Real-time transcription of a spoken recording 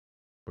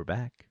We're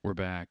back. We're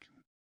back.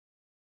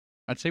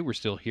 I'd say we're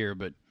still here,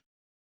 but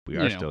We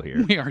are still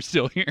here. We are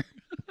still here.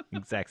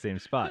 Exact same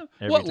spot.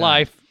 Every What time.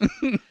 life?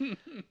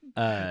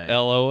 Uh,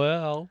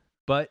 LOL.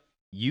 but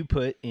you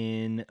put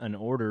in an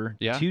order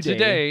Yeah,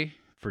 today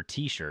for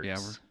T-shirts. Yeah,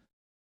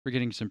 we're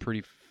getting some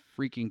pretty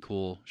freaking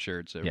cool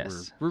shirts that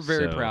Yes. we're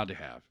very So- proud to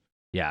have.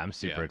 Yeah, I'm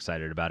super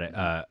excited about it.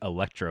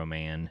 Electro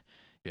Man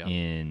Yeah.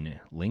 in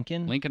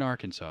Lincoln.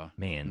 Arkansas.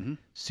 Man, Mhm.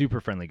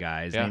 super friendly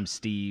guy. His Yeah. name's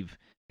Steve.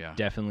 Yeah.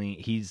 Definitely.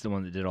 He's the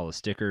one that did all the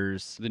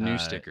stickers. The new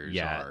stickers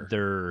Yeah,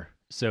 are-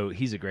 so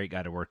he's a great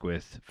guy to work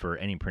with for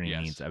any printing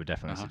Yes. needs. I would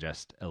definitely Uh-huh.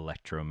 suggest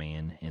Electro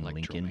Man in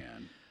Electro Lincoln.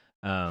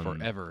 Man.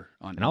 Forever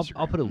on And I'll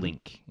Instagram. put a Mhm.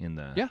 link in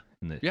the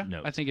Yeah.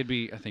 notes. I think it'd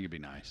be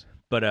nice.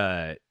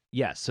 But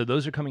yeah, so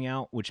those are coming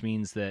out, which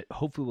means that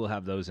hopefully we'll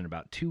have those in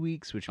about 2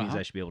 weeks, which means Uh-huh.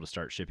 I should be able to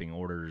start shipping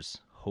orders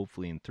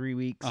hopefully in 3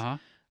 weeks. Uh-huh.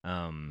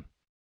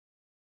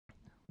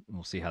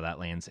 We'll see how that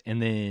lands.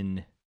 And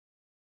then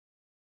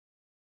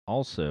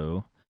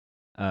also,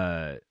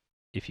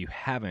 if you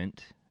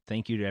haven't,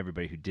 thank you to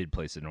everybody who did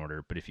place an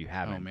order. But if you Oh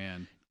haven't,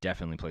 man.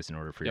 definitely place an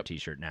order for your Yep.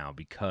 T-shirt now,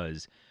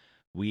 because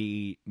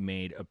we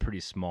made a pretty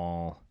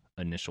small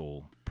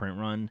initial print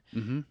run.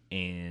 Mm-hmm.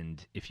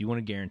 And if you want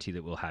to guarantee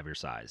that we'll have your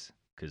size,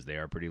 because they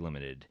are pretty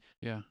limited,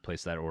 Yeah.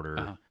 place that order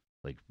Uh-huh.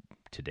 like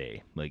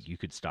today. Like you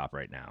could stop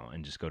right now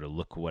and just go to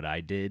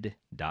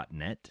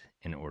lookwhatidid.net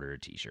and order a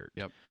T-shirt.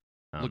 Yep.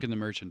 Um, Look in the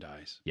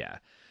merchandise. Yeah.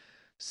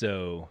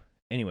 So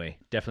anyway,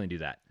 definitely do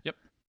that.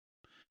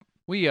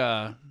 We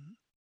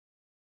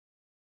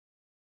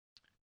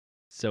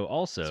So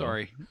also,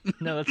 sorry.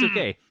 no, that's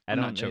okay. I I'm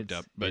don't not choked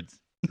up, but-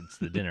 it's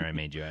the dinner I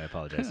made you. I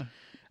apologize.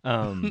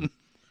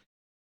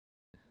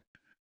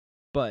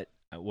 But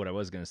what I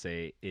was going to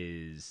say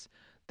is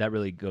that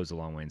really goes a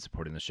long way in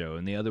supporting the show.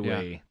 And the other Yeah,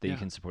 way that you yeah.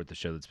 can support the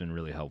show that's been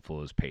really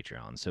helpful is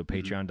Patreon. So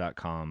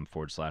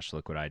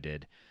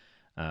patreon.com/lookWhatIdid.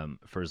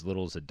 For as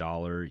little as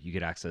 $1, you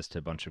get access to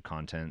a bunch of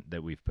content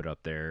that we've put up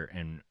there.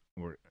 And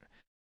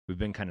we've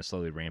been kind of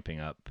slowly ramping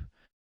up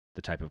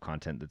the type of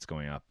content that's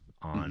going up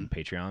on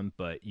Patreon.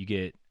 But you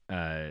get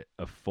a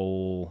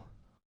full,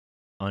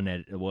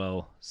 unedited,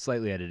 well,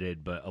 slightly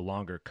edited, but a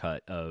longer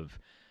cut of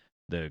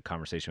the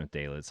conversation with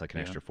Dayla. It's like an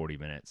Yeah. extra 40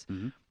 minutes.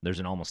 Mhm. There's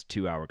an almost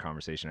 2-hour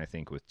conversation, I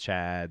think, with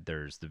Chad.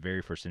 There's the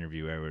very first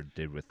interview I ever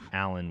did with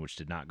Alan, which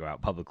did not go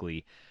out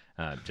publicly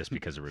just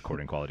because of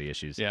recording quality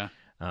issues. Yeah.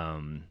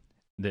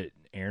 That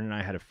Aaron and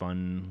I had a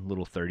fun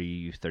little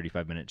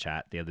 35 minute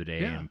chat the other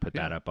day Yeah, and put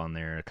that yeah. up on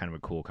there. Kind of a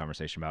cool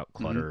conversation about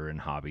clutter and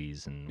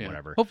hobbies and Yeah.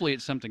 whatever. Hopefully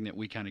it's something that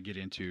we kind of get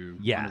into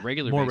on a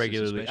regular more basis,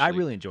 regularly. I especially.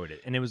 really enjoyed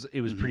it, and it was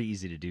Mhm. pretty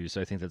easy to do. So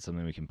I think that's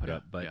something we can put Yeah,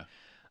 up. But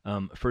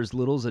yeah. for as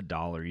little as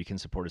 $1, you can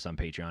support us on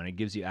Patreon. It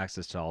gives you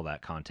access to all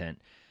that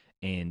content,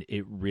 and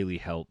it really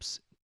helps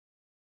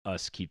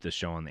us keep the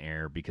show on the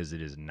air because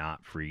it is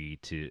not free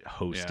to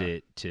host Yeah.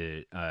 it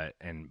to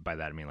and by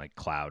that I mean like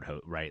cloud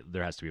right?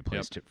 There has to be a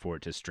place for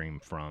it to stream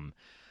from,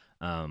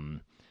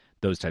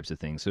 those types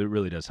of things. So it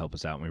really does help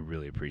us out, and we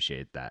really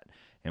appreciate that.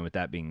 And with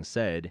that being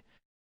said,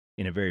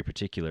 in a very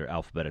particular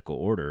alphabetical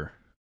order,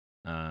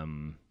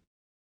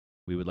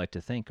 we would like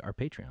to thank our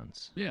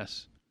Patreons.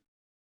 Yes.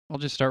 I'll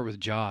just start with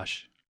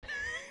Josh.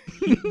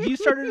 You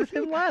started with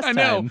him last I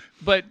time. know,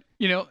 but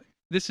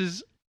this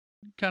is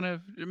kind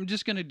of, I'm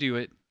just going to do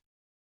it.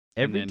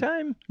 Every then-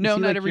 time? No, Is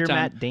he not like every your time.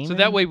 Matt Damon? So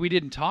that way we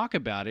didn't talk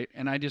about it,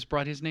 and I just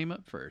brought his name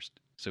up first.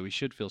 So he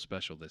should feel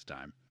special this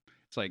time.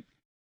 It's like,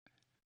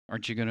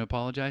 aren't you going to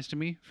apologize to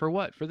me? For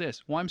what? For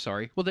this? Well, I'm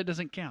sorry. Well, that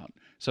doesn't count.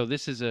 So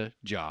this is a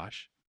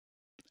Josh,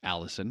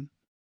 Allison,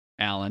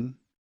 Alan,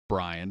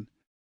 Brian,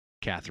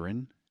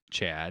 Catherine,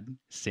 Chad,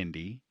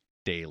 Cindy,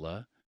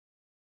 Dayla,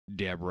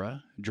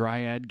 Deborah,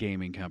 Dryad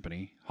Gaming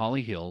Company,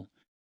 Holly Hill,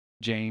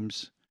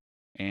 James,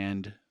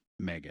 and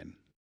Megan.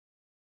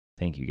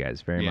 Thank you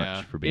guys very Yeah,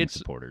 much for being it's-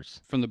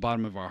 supporters. From the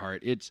bottom of our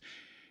heart,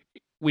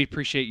 we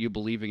appreciate you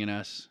believing in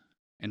us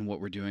and what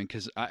we're doing,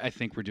 because I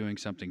think we're doing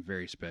something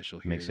very special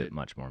here. Makes it that-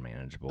 much more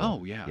manageable.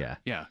 Oh yeah, Yeah.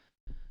 yeah.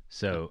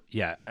 So,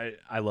 yeah,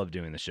 I love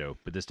doing the show,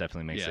 but this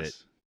definitely makes it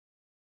Yes.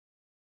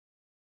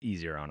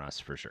 easier on us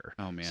for sure.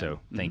 Oh man. So,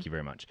 thank Mhm. you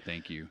very much.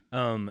 Thank you.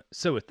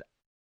 So with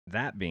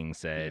that being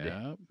said,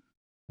 Yep.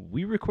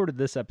 we recorded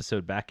this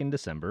episode back in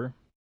December.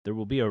 There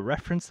will be a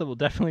reference that will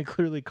definitely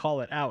clearly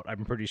call it out,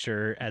 I'm pretty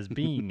sure, as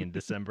being in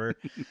December.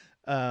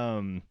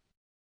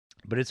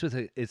 But it's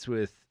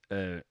with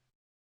a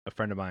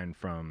friend of mine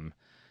from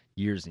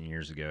years and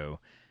years ago,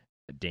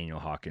 Daniel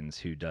Hawkins,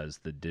 who does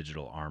the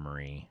Digital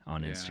Armory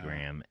on Yeah.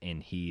 Instagram,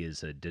 and he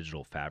is a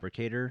digital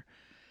fabricator.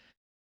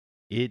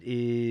 It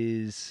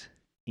is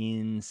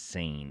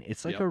insane.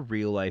 It's like Yep. a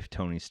real life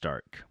Tony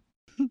Stark.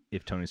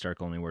 If Tony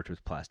Stark only worked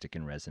with plastic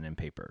and resin and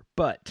paper.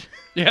 But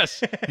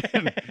Yes.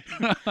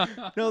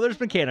 no, there's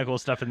mechanical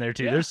stuff in there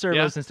too. Yeah, There's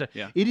servos yeah, and stuff.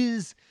 yeah. It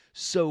is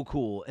so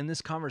cool. And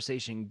this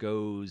conversation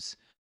goes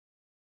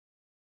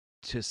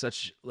to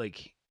such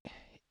like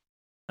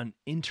an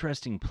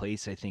interesting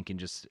place, I think, in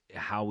just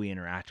how we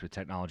interact with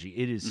technology.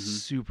 It is Mhm.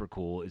 super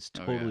cool. It's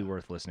Oh, totally yeah.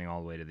 worth listening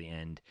all the way to the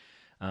end.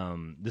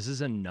 This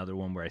is another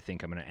one where I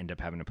think I'm going to end up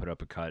having to put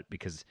up a cut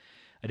because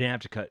I didn't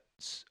have to cut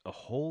a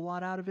whole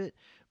lot out of it,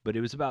 but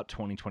it was about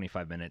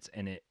 20-25 minutes,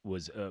 and it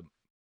was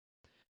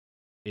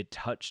it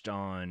touched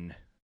on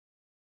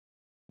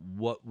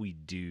what we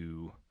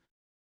do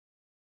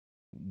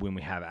when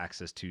we have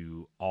access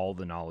to all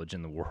the knowledge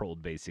in the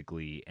world,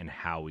 basically, and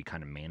how we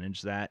kind of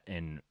manage that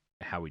and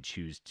how we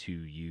choose to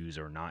use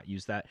or not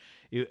use that.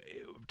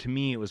 To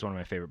me, it was one of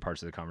my favorite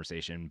parts of the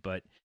conversation,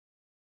 but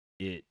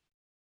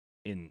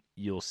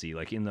you'll see,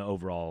 like, in the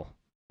overall,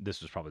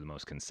 this was probably the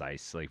most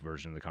concise, like,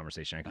 version of the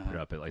conversation. I could put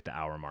it up at, like, the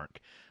hour mark,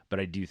 but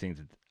I do think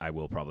that I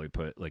will probably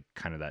put, like,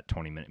 kind of that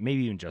 20-minute,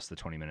 maybe even just the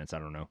 20 minutes, I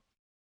don't know,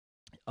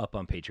 up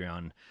on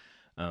Patreon,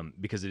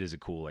 because it is a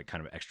cool, like,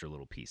 kind of extra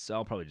little piece. So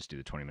I'll probably just do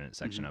the 20-minute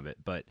section of it.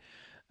 But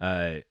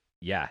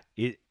yeah,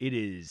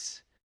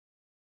 it's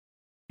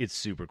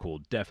super cool.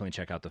 Definitely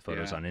check out the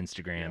photos on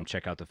Instagram. Yep.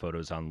 Check out the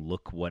photos on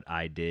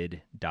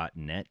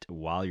lookwhatidid.net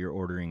while you're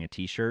ordering a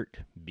t-shirt,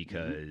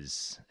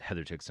 because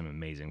Heather took some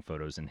amazing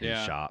photos in his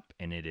shop,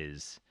 and it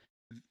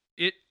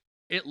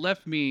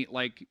left me,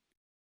 like,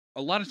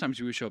 a lot of times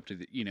we would show up to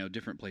the,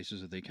 different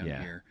places that they come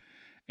here,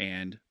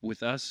 and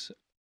with us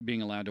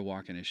being allowed to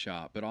walk in his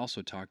shop, but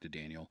also talk to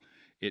Daniel,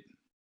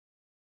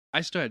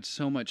 I still had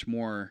so much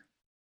more.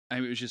 I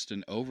mean, it was just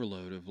an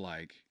overload of,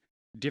 like,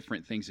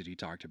 different things that he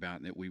talked about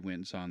and that we went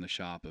and saw in the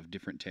shop, of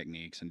different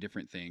techniques and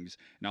different things,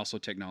 and also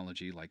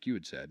technology, like you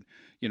had said.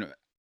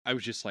 I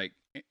was just like,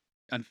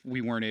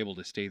 we weren't able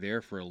to stay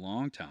there for a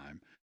long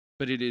time,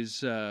 but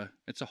it's a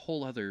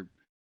whole other,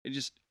 it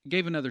just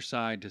gave another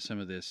side to some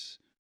of this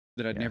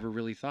that I'd never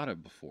really thought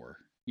of before,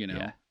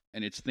 and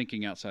it's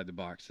thinking outside the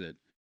box that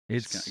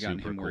it's gotten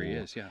super him cool. where he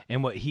is.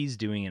 And what he's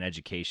doing in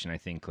education, I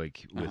think,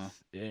 like,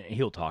 with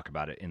he'll talk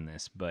about it in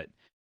this, but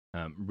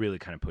really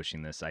kind of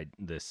pushing this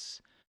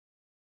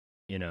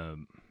in a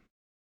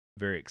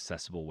very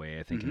accessible way,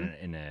 I think,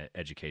 in an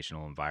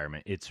educational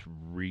environment. It's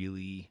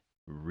really,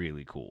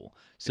 really cool.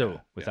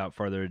 So without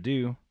further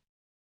ado,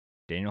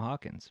 Daniel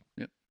Hawkins.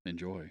 Yep.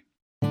 Enjoy.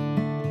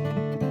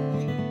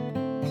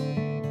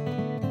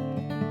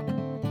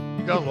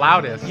 You go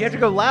loudest. You have to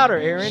go louder,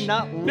 Aaron.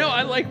 Not No,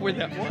 I like where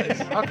that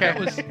was. Okay.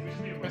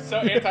 It was so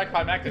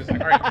anticlimactic. It's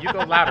like, all right, you go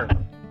louder.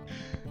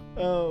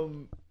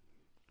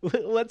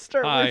 Let's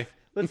start with...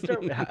 Let's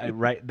start with...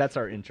 Right, that's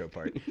our intro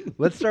part.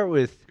 Let's start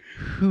with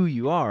who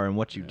you are and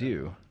what you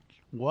do.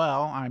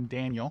 Well, I'm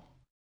Daniel.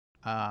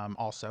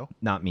 Also.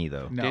 Not me,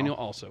 though. No. Daniel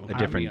also. A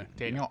different...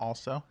 Daniel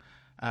also.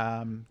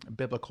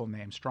 Biblical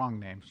name,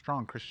 strong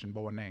Christian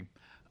boy name.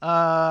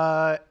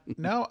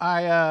 No,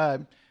 I...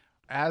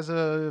 as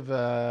of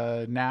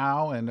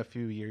now, and a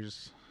few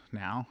years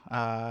now,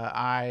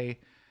 I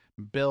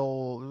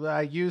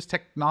use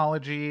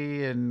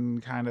technology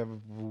in kind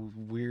of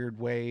weird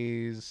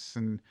ways,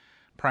 and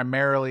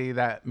primarily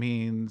that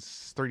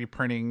means 3D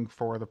printing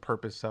for the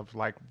purpose of,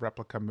 like,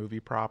 replica movie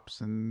props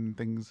and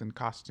things and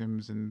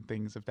costumes and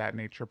things of that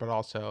nature, but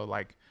also,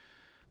 like,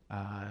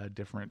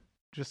 different,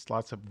 just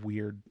lots of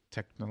weird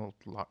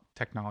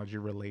technology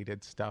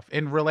related stuff,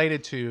 and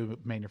related to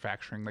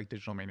manufacturing, like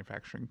digital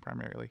manufacturing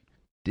primarily.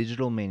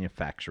 Digital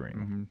manufacturing.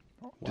 Mm-hmm.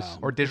 Wow.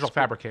 Or digital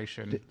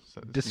fabrication.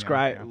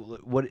 Describe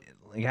what,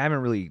 like,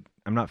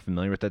 I'm not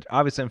familiar with that.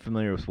 Obviously, I'm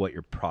familiar with what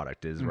your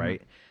product is,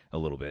 right? A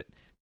little bit.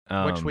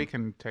 Which we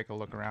can take a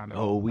look around.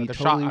 We the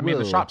totally shop. I mean,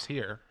 the will. shop's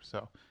here,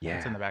 so Yeah.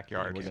 It's in the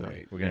backyard.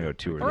 We're gonna go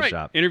tour the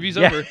shop. Interview's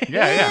over.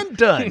 Yeah. And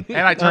done.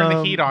 And I turned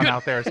the heat on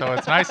out there, so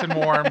it's nice and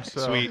warm.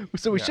 So. Sweet.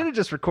 So we should have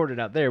just recorded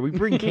out there. We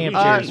bring camp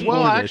chairs.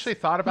 Well, for I this. actually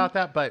thought about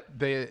that, but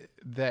the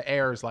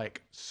air is,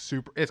 like,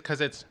 super. It's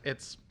because it's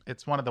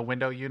one of the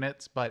window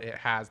units, but it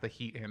has the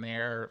heat in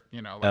there.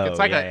 It's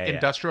like an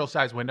industrial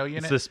size window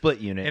unit. It's the split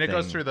unit, and it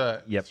goes thing.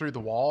 through the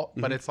wall,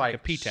 but it's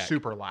like P-TAC.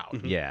 super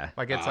loud. Yeah,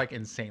 like it's like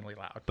insanely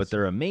loud. but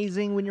they're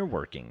amazing when you're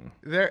working.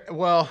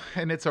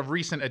 And it's a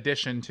recent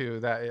addition to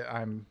that.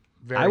 I'm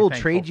very. I will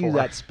thankful trade you for.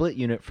 that split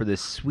unit for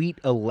this sweet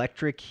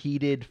electric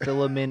heated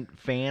filament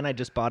fan I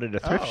just bought at a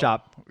thrift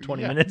shop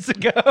 20 minutes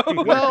ago.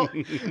 Well,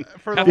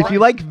 if you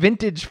like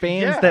vintage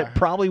fans that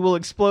probably will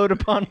explode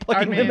upon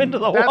plugging them into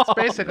the wall. That's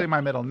basically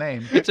my middle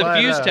name. It's a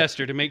fuse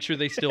tester to make sure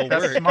they still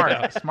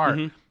work.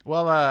 Smart.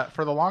 Well,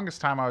 for the longest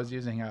time, I was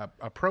using a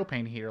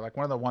propane heater, like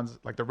one of the ones,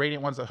 like the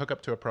radiant ones that hook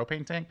up to a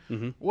propane tank.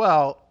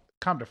 Well,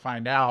 come to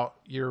find out,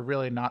 you're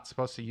really not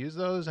supposed to use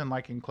those in,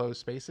 like,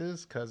 enclosed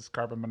spaces because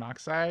carbon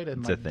monoxide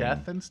and, like,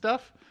 death and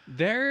stuff.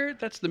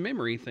 That's the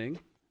memory thing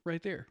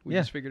right there. We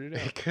just figured it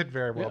out. It could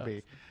very well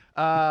be.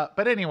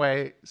 But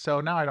anyway, so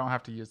now I don't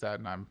have to use that,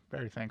 and I'm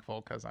very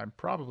thankful because I'm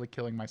probably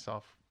killing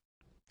myself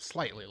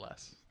slightly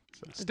less.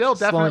 So still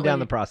definitely slowing down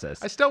the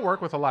process. I still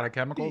work with a lot of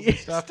chemicals and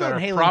stuff that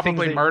are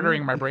probably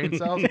murdering my brain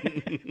cells.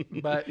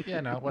 But,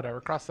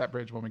 whatever. Cross that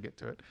bridge when we get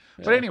to it.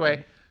 But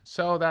anyway,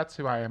 so that's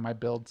who I am. I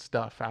build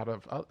stuff out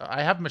of...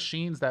 I have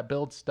machines that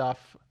build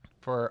stuff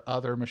for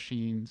other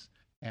machines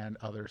and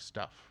other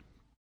stuff,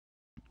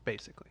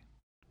 basically.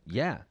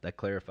 Yeah, that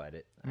clarified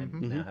it. I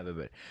now have a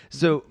bit.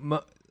 So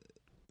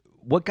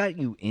what got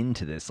you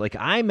into this? Like,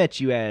 I met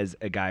you as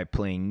a guy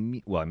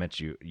playing. Well, I met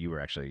you. You were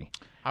actually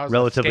I was a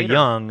relatively skater.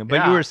 young, but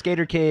Yeah. you were a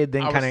skater kid.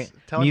 Then I kind was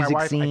of telling music my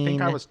wife, scene. I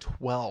think I was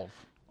 12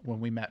 when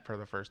we met for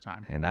the first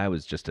time. And I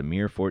was just a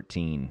mere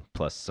 14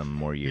 plus some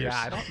more years. Yeah,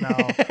 I don't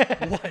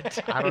know.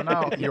 What? I don't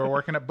know. You were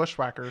working at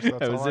Bushwhackers.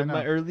 That's I was all I in know.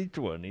 my early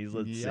 20s,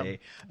 let's Yep. say.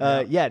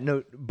 Yep. Yeah,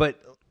 no,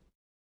 but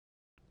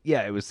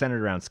yeah, it was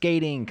centered around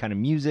skating, kind of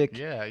music.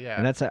 Yeah, yeah.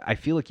 And that's, I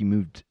feel like you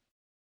moved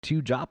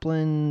to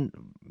Joplin,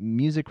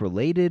 music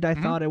related, I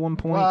thought at one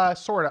point. Well,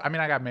 sort of. I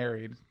mean, I got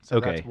married, so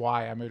Okay. that's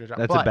why I moved to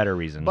Joplin. That's a better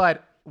reason.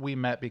 But we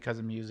met because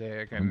of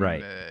music, and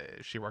Right.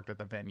 She worked at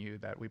the venue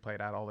that we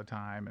played at all the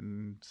time,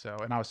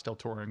 and I was still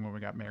touring when we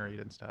got married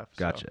and stuff. so-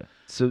 Gotcha.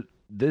 So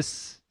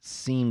this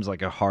seems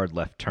like a hard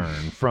left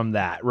turn from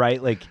that,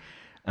 right? Like,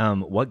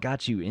 what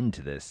got you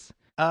into this?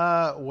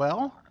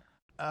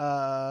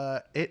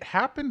 It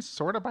happened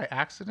sort of by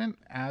accident,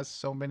 as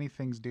so many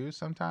things do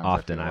sometimes.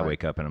 Often feel I like.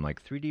 wake up and I'm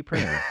like, 3D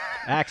printer,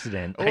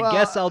 accident. Well, I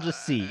guess I'll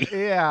just see.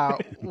 Yeah.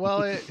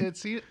 Well,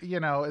 it's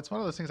it's one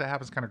of those things that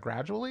happens kind of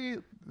gradually,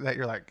 that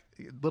you're like,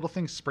 little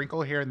things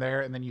sprinkle here and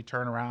there, and then you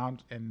turn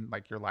around and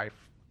like your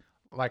life,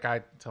 like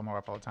I tell my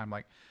wife all the time,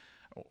 like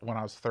when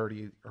I was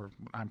 30, or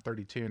I'm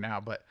 32 now,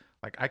 but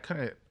like I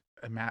couldn't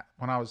imagine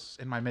when I was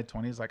in my mid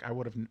 20s, like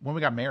when we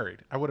got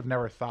married, I would have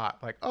never thought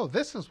like, oh,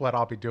 this is what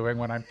I'll be doing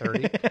when I'm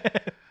 30.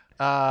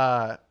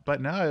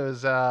 But no, it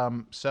was,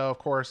 so of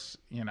course,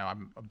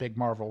 I'm a big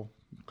Marvel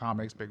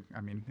comics, you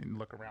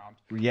look around.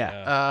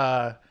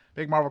 Yeah.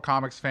 Big Marvel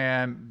comics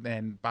fan,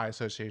 and by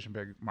association,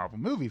 big Marvel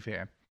movie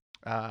fan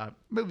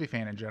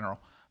in general,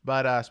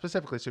 but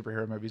specifically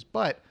superhero movies.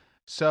 But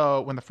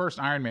so when the first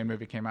Iron Man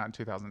movie came out in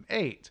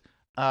 2008,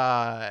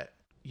 that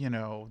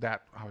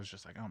I was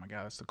just like, oh my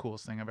God, that's the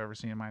coolest thing I've ever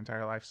seen in my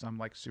entire life. Some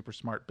like super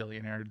smart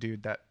billionaire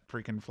dude that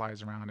freaking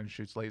flies around and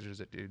shoots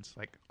lasers at dudes.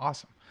 Like,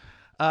 awesome.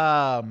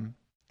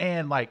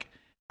 And like,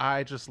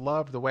 I just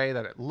loved the way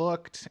that it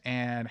looked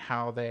and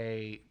how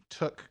they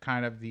took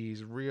kind of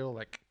these real,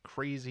 like,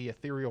 crazy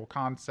ethereal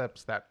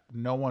concepts that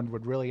no one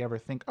would really ever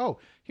think, oh,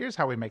 here's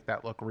how we make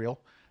that look real.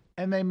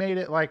 And they made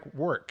it like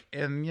work.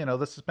 And,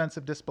 the suspense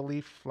of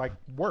disbelief like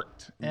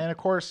worked. And of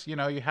course, you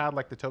had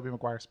like the Tobey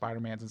Maguire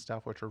Spider-Mans and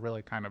stuff, which were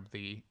really kind of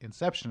the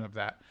inception of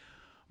that.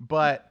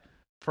 But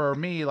for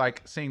me,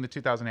 like seeing the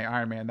 2008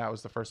 Iron Man, that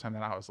was the first time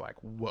that I was like,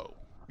 whoa,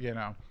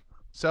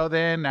 So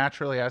then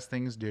naturally, as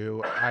things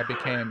do, I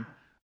became,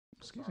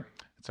 excuse me,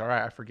 it's all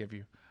right, I forgive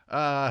you.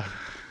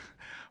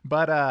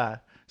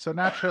 So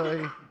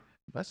naturally,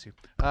 bless you.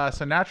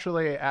 So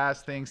naturally,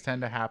 as things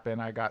tend to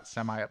happen, I got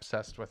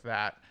semi-obsessed with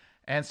that.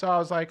 And so I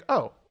was like,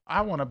 oh,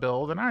 I want to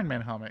build an Iron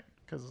Man helmet,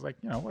 because it's like,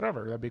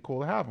 whatever, that'd be cool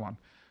to have one.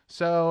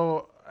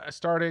 So I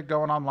started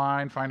going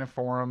online, finding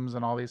forums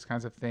and all these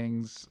kinds of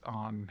things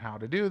on how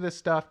to do this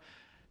stuff.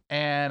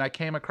 And I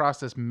came across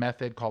this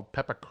method called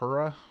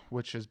Pepakura,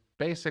 which is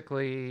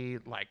basically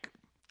like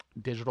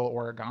digital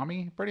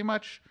origami, pretty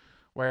much,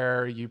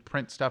 where you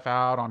print stuff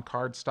out on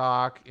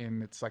cardstock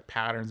and it's like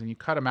patterns, and you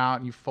cut them out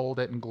and you fold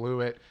it and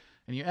glue it,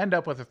 and you end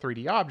up with a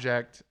 3D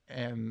object,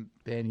 and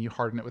then you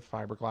harden it with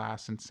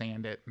fiberglass and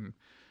sand it. And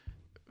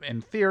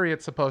in theory,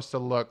 it's supposed to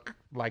look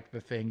like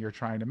the thing you're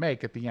trying to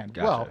make at the end.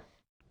 Gotcha. Well,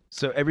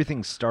 So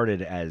everything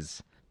started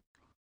as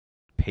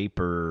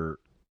paper,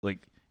 like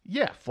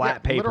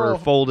flat paper literal,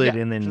 folded,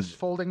 and then just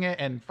folding it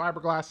and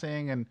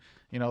fiberglassing, and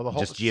the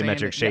whole just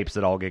geometric sand, shapes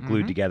that all get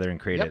glued together and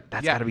create Yep. it.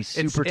 That's Yeah. got to be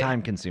super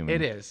time consuming.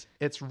 It is.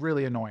 It's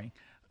really annoying.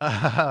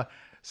 Funny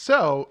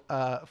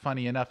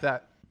enough,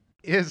 that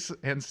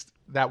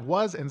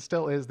was and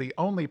still is the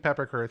only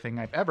Pepakura thing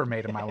I've ever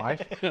made in my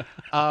life.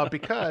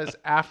 Because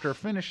after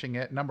finishing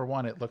it, number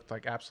one, it looked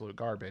like absolute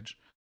garbage.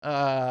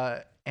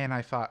 And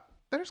I thought,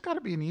 there's got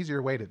to be an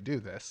easier way to do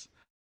this.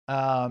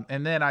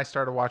 And then I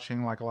started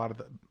watching like a lot of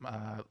the,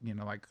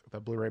 like the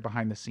Blu-ray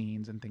behind the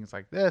scenes and things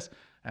like this.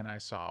 And I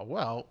saw,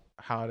 well,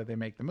 how did they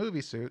make the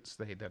movie suits?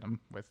 They did them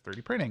with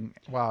 3D printing.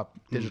 Well,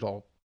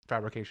 digital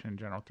fabrication in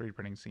general, 3D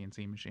printing,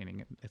 CNC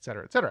machining, et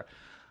cetera, et cetera.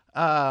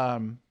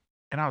 And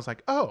I was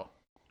like, oh,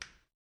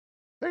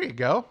 there you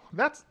go.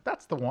 That's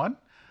the one.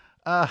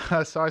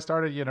 So I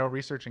started,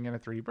 researching into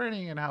 3D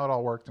printing and how it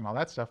all worked and all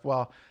that stuff.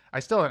 Well, I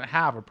still didn't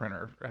have a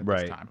printer at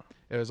this time.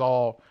 It was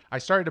all, I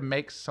started to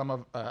make some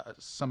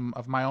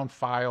of my own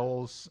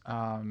files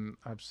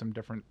of some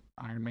different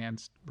Iron Man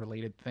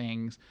related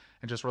things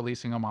and just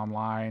releasing them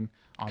online.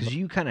 Because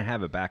you kind of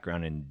have a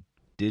background in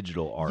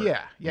digital art.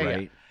 Yeah.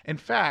 Right? In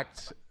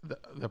fact,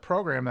 the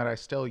program that I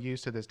still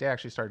use to this day, I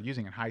actually started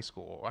using in high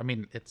school. I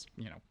mean, it's,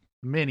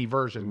 many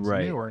versions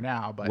newer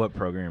now, but what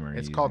program are you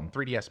it's using? called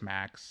 3ds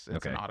Max.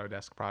 It's an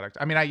Autodesk product.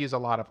 I mean, I use a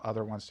lot of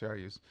other ones too. I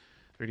use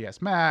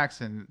 3ds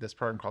Max and this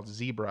program called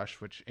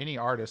ZBrush, which any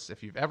artist,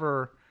 if you've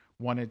ever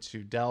wanted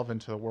to delve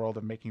into the world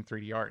of making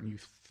 3D art and you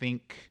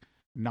think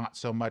not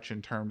so much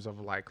in terms of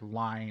like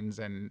lines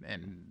and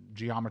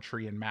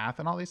geometry and math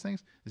and all these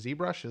things,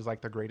 ZBrush is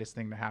like the greatest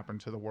thing to happen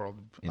to the world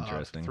of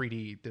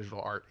 3D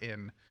digital art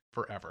in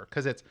forever,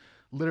 because it's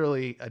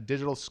literally a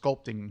digital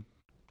sculpting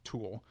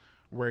tool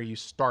where you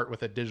start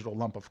with a digital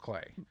lump of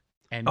clay.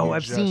 And Oh, you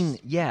I've just- seen.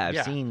 Yeah, I've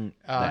yeah. seen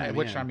that.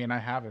 Which, yeah. I mean, I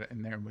have it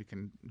in there and we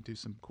can do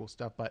some cool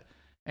stuff. But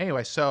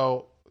anyway,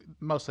 so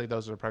mostly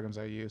those are the programs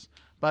I use.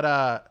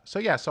 But so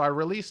I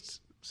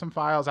released some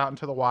files out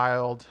into the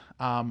wild,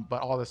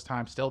 but all this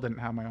time still didn't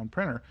have my own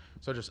printer.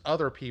 So just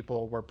other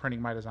people were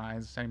printing my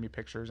designs, sending me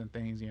pictures and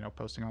things,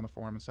 posting on the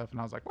forum and stuff. And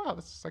I was like, wow,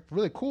 this is like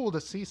really cool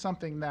to see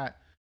something that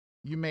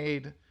you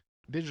made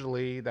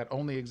digitally that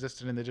only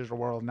existed in the digital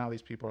world. Now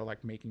these people are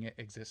like making it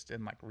exist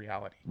in like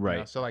reality.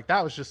 Right. So like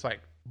that was just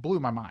like blew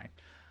my mind.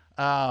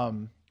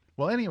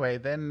 Well, anyway,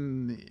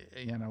 then,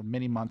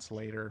 many months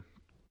later,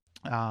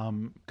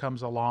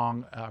 comes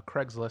along a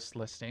Craigslist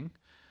listing,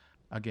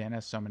 again,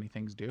 as so many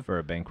things do. For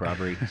a bank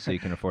robbery, so you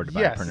can afford to buy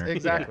a Yes, printer.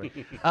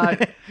 exactly.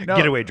 No,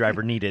 Getaway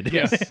driver needed.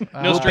 Yes.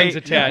 No strings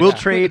attached. We'll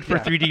trade for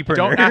Yeah. 3D printer.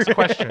 Don't ask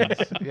questions.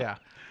 Yeah.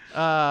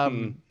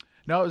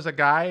 No, it was a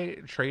guy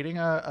trading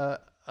a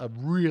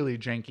really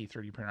janky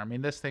 3D printer. I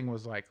mean, this thing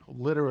was like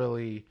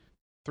literally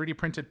 3D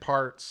printed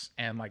parts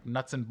and like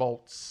nuts and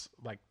bolts,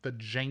 like the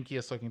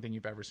jankiest looking thing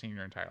you've ever seen in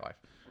your entire life.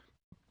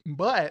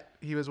 But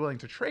he was willing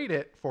to trade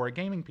it for a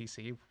gaming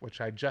PC,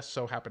 which I just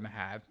so happened to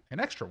have an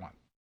extra one.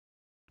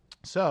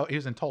 So he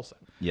was in Tulsa.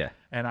 Yeah.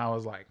 And I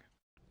was like,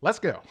 let's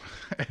go.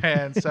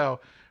 And so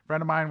a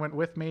friend of mine went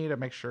with me to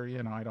make sure,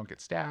 I don't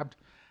get stabbed.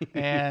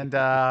 And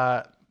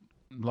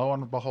lo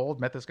and behold,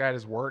 met this guy at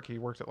his work. He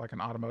worked at like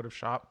an automotive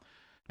shop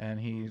and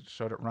he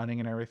showed it running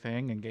and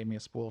everything and gave me a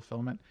spool of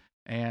filament.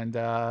 And,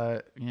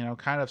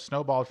 kind of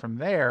snowballed from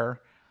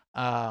there.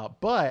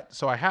 But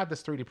so I had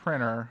this 3D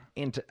printer.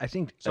 And I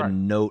think a Sorry.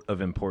 note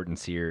of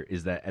importance here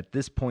is that at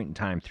this point in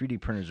time, 3D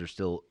printers are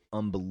still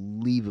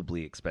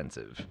unbelievably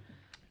expensive.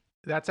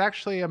 That's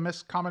actually a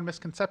common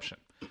misconception.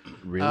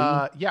 Really?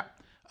 Yeah.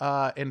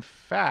 In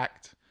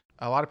fact,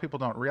 a lot of people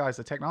don't realize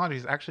the technology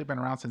has actually been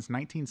around since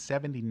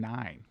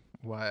 1979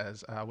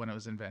 was when it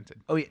was invented.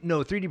 Oh, yeah. No,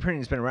 3D printing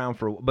has been around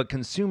but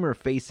consumer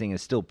facing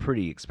is still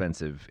pretty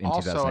expensive in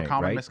Also 2008, a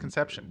common right?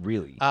 misconception.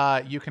 Really?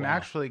 You can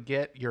actually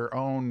get your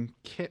own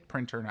kit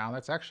printer now.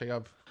 That's actually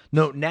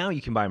No, now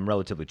you can buy them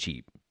relatively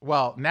cheap.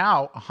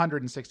 now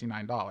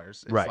 $169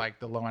 is Right. like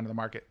the low end of the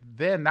market.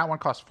 Then that one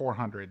cost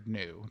 $400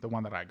 new, the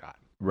one that I got.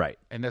 Right.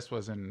 And this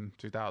was in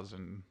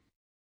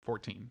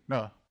 2014.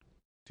 No,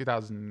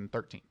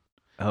 2013.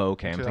 Oh,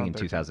 okay. I'm thinking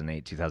 2013.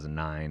 2008,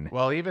 2009.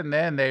 Well, even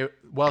then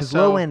Because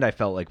low end I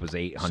felt like was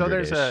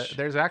 800. So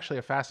there's actually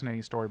a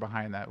fascinating story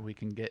behind that. We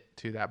can get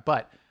to that.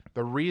 But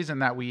the reason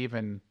that we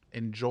even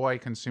enjoy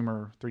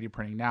consumer 3D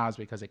printing now is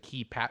because a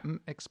key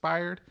patent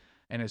expired.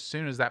 And as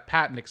soon as that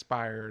patent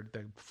expired,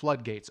 the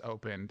floodgates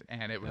opened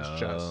and it was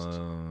just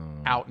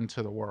out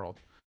into the world.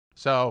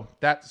 So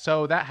that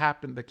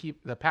happened.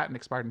 The patent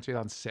expired in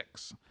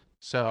 2006.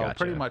 So Gotcha.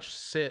 pretty much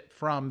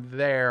from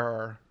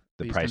there,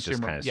 The these price just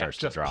consumer- kinda starts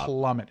to just drop.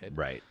 plummeted.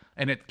 Right.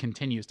 And it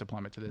continues to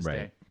plummet to this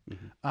Right. day.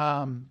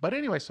 But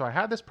anyway, so I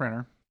had this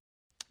printer,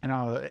 and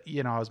I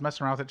was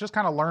messing around with it, just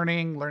kind of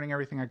learning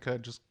everything I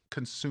could, just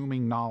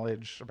consuming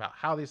knowledge about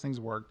how these things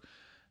work,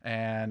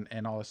 and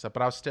all this stuff.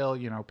 But I was still,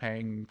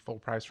 paying full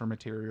price for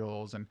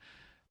materials, and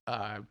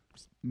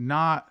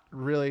not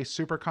really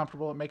super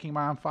comfortable at making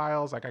my own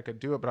files. Like I could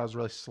do it, but I was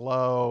really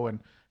slow and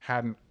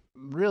hadn't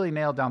really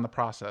nailed down the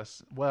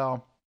process.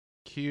 Well,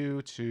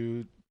 cue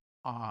to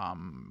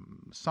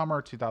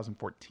summer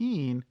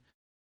 2014.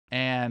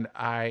 And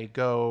I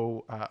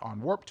go on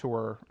Warped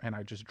Tour, and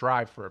I just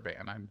drive for a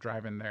band. I'm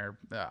driving there.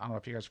 I don't know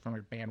if you guys are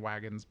familiar with band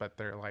wagons, but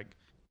they're like,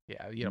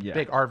 Yeah.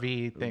 big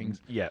RV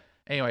things. Yeah.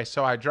 Anyway,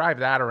 so I drive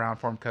that around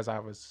for them because I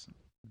was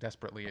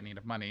desperately in need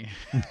of money.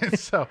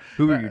 So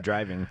Who were you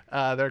driving?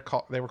 they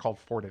were called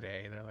For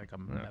Today. They're like a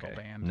metal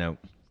band. No.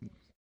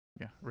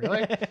 Yeah,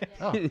 really?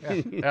 Oh,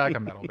 yeah. They're like a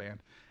metal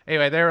band.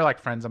 Anyway, they were like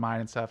friends of mine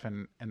and stuff,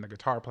 and the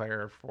guitar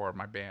player for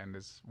my band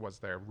was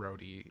their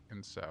roadie,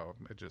 and so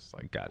it just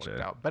like Gotcha.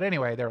 worked out. But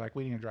anyway, they're like,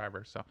 we need a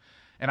driver, so,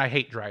 and I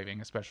hate driving,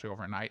 especially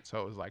overnight,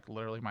 so it was like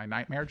literally my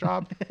nightmare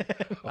job.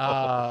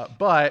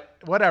 But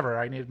whatever,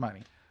 I needed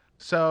money,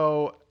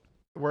 so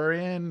we're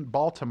in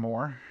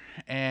Baltimore,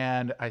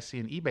 and I see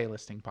an eBay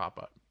listing pop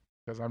up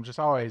because I'm just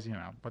always,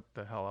 what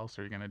the hell else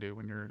are you gonna do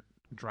when you're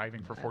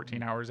driving for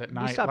 14 hours at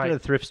night? We stopped at a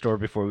thrift store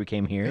before we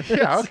came here.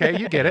 Yeah, okay,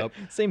 you get it.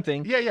 Same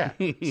thing. Yeah.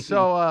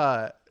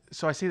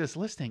 So I see this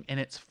listing, and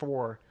it's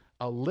for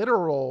a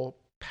literal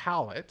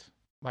pallet,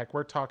 like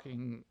we're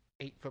talking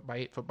 8 foot by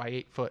 8 foot by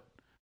 8 foot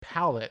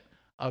pallet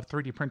of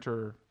 3D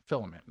printer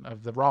filament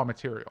of the raw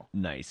material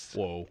Nice.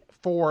 Whoa.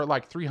 for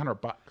like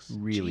 $300.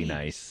 Really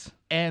nice.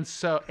 And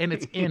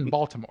it's in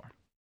Baltimore.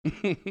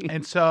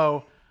 And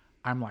so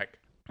I'm like,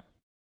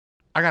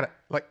 I got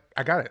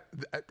it.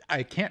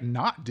 I can't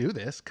not do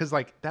this because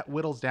like that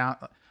whittles down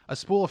a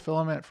spool of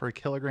filament for a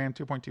kilogram,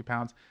 2.2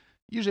 pounds,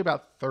 usually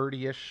about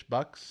 $30-ish.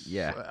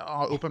 Yeah.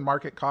 Open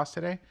market cost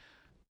today.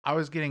 I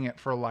was getting it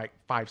for like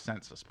 5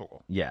 cents a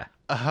spool. Yeah.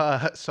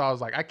 So I was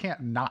like, I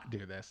can't not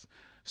do this.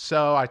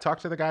 So I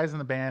talked to the guys in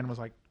the band, was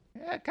like,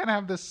 yeah, I kind of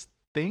have this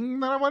thing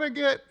that I want to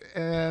get,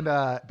 and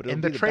But it'll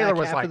and be the trailer back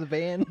was half like, of the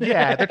van.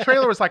 yeah, the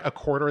trailer was like a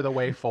quarter of the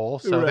way full,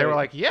 so they were Right.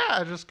 like,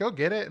 yeah, just go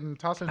get it and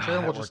toss it in the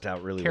trailer. that We'll worked just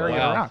out really carry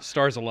well. it Wow, around.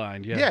 stars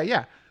aligned. Yeah. Yeah,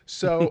 yeah.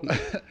 So,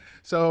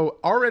 so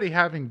already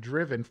having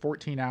driven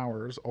 14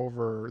 hours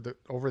over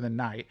the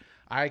night,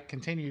 I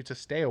continue to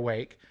stay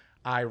awake.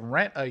 I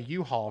rent a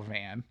U-Haul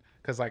van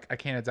because like I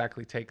can't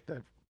exactly take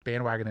the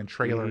bandwagon and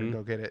trailer and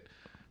go get it.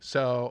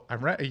 So I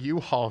rent a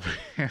U-Haul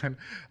van.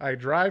 I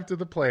drive to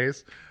the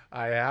place.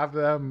 I have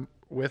them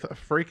with a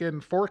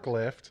freaking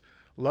forklift.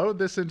 Load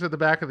this into the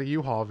back of the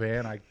U-Haul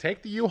van. I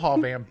take the U-Haul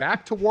van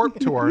back to Warp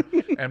Tour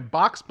and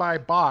box by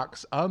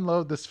box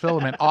unload this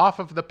filament off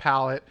of the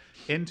pallet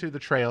into the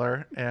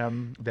trailer.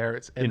 And there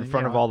it's In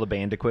front of all the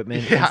band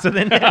equipment. Yeah. And so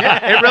then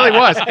Yeah, it really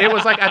was. It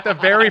was like at the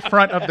very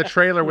front of the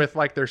trailer with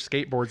like their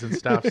skateboards and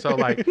stuff. So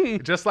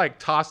like just like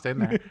tossed in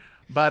there.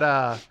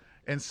 But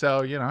and so,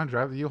 I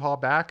drive the U-Haul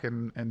back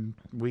and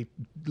we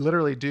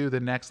literally do the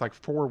next like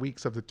 4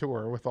 weeks of the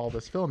tour with all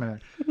this film in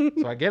it.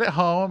 So I get it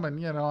home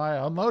and, I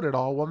unload it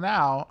all. Well,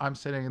 now I'm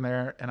sitting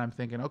there and I'm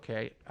thinking,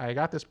 okay, I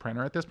got this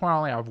printer. At this point, I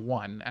only have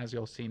one. As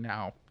you'll see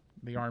now,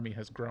 the Army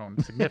has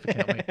grown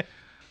significantly.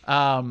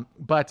 So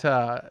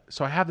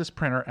I have this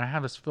printer and I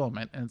have this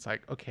filament and it's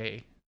like,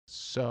 okay,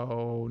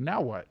 so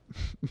now what?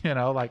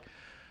 How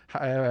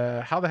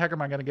the heck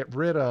am I going to get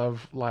rid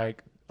of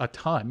like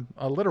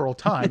a literal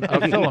ton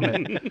of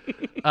filament?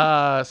 So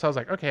I was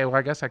like, okay, well,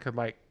 I guess I could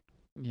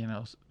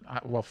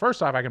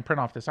first off, I can print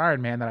off this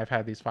Iron Man that I've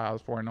had these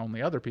files for and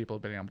only other people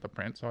have been able to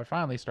print. So I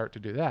finally start to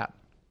do that.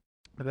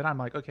 But then I'm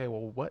like, okay,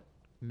 well, what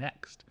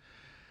next?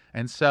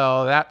 And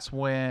so that's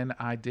when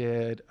I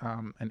did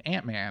an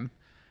Ant-Man,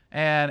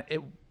 and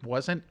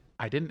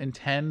I didn't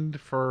intend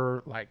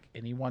for like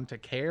anyone to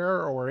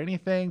care or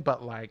anything,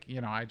 but like,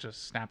 I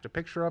just snapped a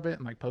picture of it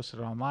and like posted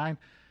it online,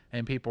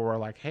 and people were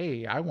like,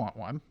 hey, I want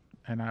one.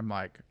 And I'm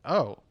like,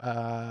 oh,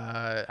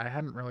 I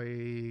hadn't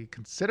really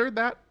considered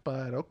that,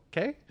 but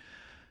okay.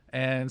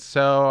 And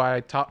so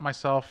I taught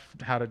myself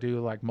how to do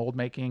like mold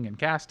making and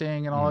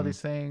casting and all of these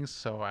things.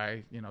 So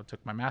I,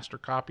 took my master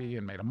copy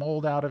and made a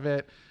mold out of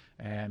it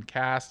and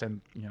cast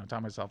and,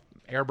 taught myself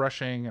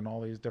airbrushing and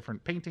all these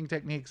different painting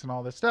techniques and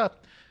all this stuff,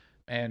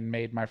 and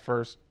made my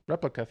first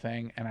replica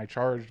thing. And I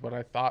charged what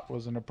I thought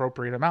was an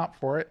appropriate amount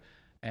for it.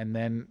 And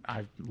then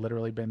I've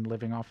literally been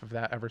living off of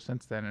that ever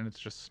since then. And it's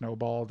just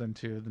snowballed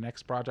into the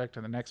next project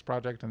and the next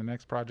project and the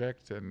next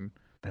project. And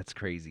That's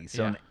crazy.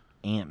 So Yeah. an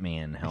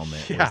Ant-Man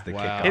helmet Yeah. was the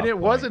Wow. kickoff and it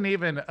point. wasn't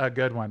even a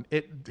good one.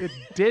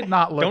 It did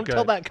not look Don't good.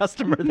 tell that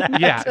customer that.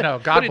 Yeah, no,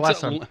 But God it's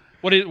bless him.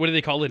 what do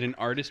they call it? An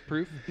artist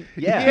proof?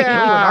 Yeah. Yeah,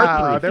 Ooh, an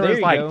art there proof. was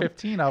you like go.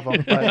 15 of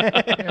them,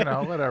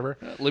 but whatever.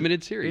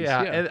 Limited series.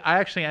 Yeah, and I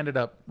actually ended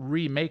up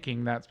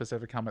remaking that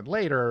specific helmet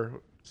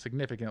later,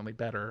 significantly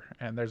better,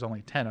 and there's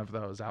only 10 of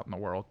those out in the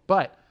world.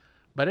 But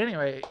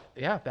anyway,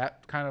 yeah,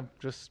 that kind of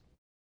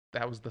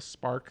that was the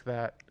spark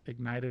that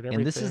ignited everything.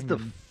 And this is the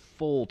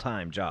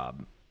full-time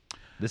job.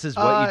 This is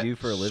what you do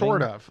for a living?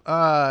 Sort of.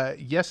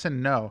 Yes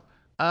and no.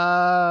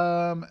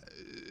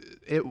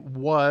 It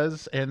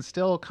was and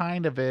still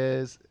kind of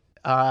is.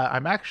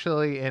 I'm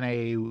actually in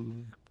a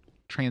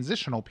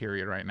transitional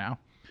period right now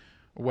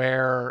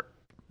where.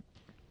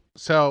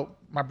 So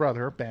my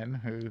brother Ben,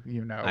 who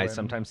I and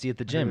sometimes see at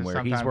the gym who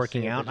where he's sometimes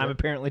working see at out. the I'm gym.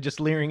 apparently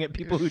just leering at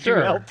people who Sure,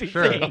 do healthy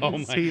sure. things. Oh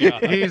my He-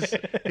 God. he's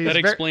that very-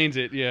 explains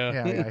it.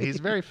 Yeah. Yeah, he's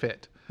very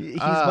fit. He's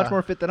much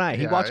more fit than I.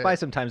 He yeah, walks by yeah.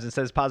 sometimes and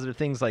says positive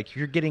things like,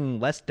 "You're getting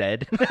less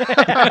dead."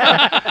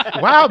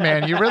 Wow,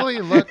 man, you really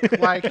look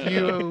like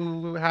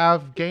you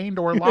have gained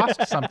or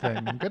lost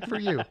something. Good for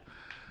you.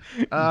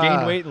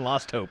 Gained weight and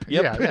lost hope.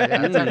 Yep.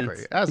 Yeah,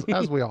 exactly.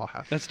 As we all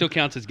have. That still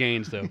counts as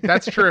gains, though.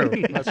 That's true.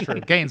 That's true.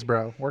 Gains,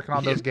 bro. Working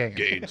on those gains.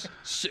 Gains.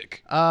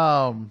 Sick.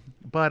 So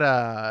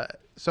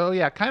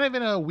yeah, kind of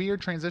in a weird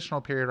transitional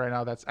period right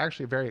now. That's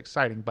actually very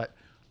exciting. But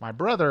my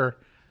brother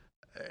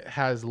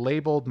has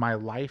labeled my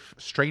life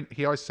strange.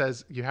 He always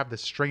says you have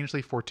this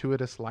strangely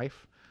fortuitous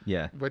life,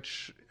 Yeah.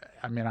 which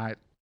I mean,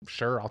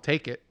 I'll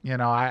take it.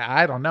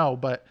 I don't know,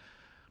 but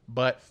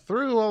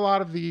through a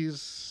lot of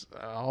these,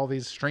 all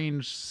these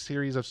strange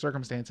series of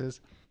circumstances,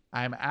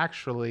 I'm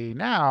actually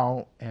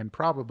now, and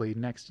probably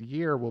next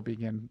year will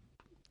begin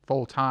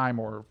full time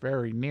or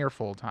very near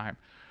full time,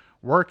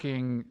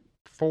 working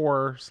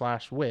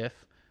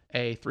for/with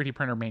a 3D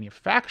printer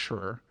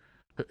manufacturer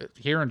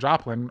here in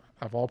Joplin,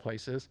 of all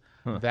places,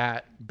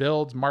 that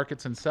builds,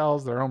 markets, and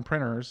sells their own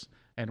printers.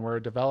 And we're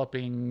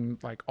developing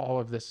like all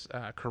of this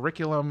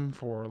curriculum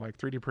for like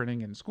 3D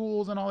printing in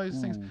schools and all these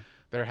things.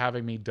 They're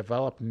having me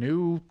develop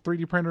new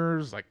 3D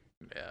printers. Like,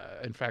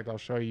 in fact, I'll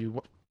show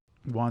you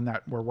one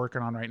that we're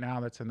working on right now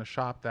that's in the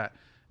shop that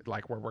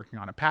like we're working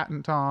on a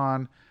patent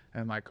on,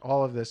 and like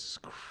all of this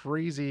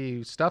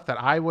crazy stuff that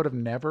I would have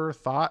never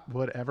thought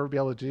would ever be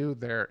able to do.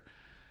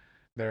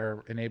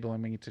 They're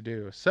enabling me to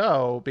do.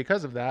 So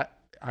because of that,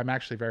 I'm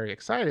actually very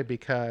excited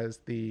because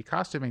the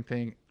costuming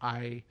thing,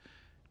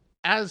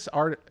 as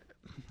art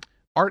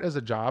as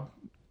a job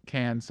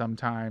can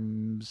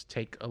sometimes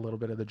take a little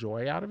bit of the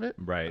joy out of it.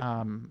 Right.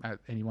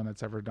 Anyone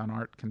that's ever done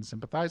art can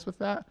sympathize with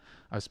that,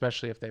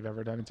 especially if they've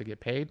ever done it to get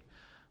paid.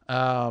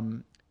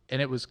 And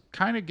it was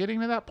kind of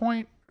getting to that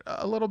point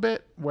a little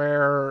bit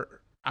where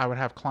I would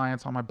have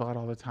clients on my butt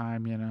all the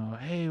time,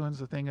 hey, when's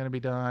the thing going to be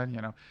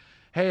done?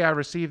 Hey, I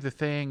received the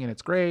thing and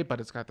it's great, but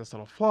it's got this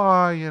little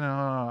flaw, or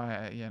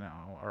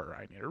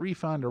I need a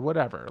refund or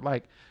whatever.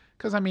 Like,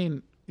 because I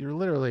mean, you're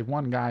literally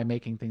one guy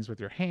making things with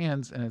your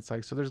hands, and it's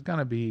like, so there's going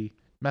to be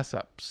mess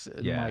ups.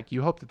 And like,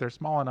 you hope that they're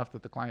small enough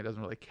that the client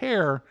doesn't really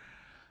care,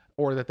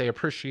 or that they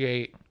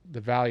appreciate the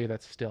value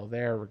that's still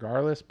there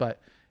regardless. But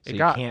so you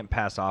can't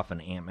pass off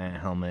an Ant-Man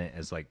helmet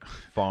as like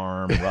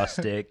farm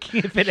rustic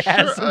if it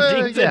has some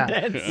dings and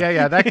dents.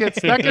 Yeah, that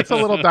gets a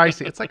little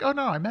dicey. It's like, oh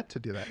no, I meant to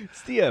do that.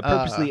 It's the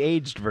purposely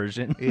aged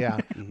version. Yeah,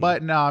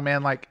 but no,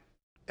 man, like,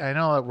 I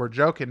know that we're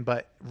joking,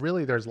 but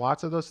really there's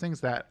lots of those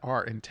things that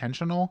are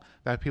intentional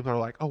that people are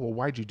like, oh, well,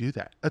 why'd you do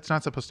that? It's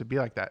not supposed to be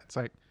like that. It's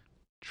like,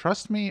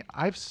 trust me,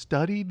 I've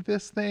studied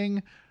this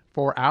thing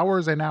for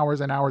hours and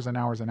hours and hours and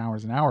hours and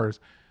hours and hours.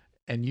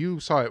 And you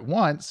saw it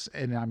once,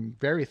 and I'm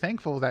very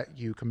thankful that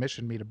you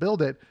commissioned me to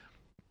build it.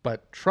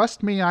 But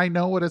trust me, I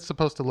know what it's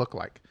supposed to look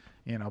like,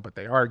 but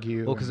they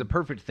argue. Well, because a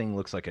perfect thing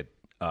looks like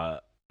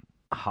a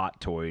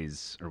Hot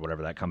Toys or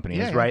whatever that company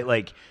is, right?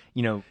 Like,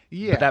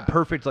 but that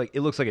perfect, like,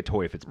 it looks like a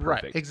toy if it's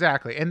perfect. Right,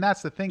 exactly. And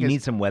that's the thing you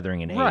need some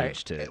weathering and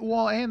age to it.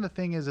 Well, and the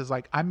thing is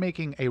like, I'm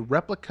making a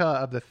replica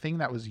of the thing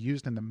that was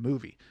used in the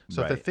movie.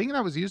 So if the thing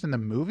that was used in the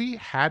movie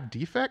had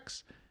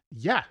defects,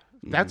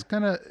 it's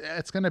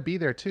gonna be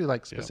there too.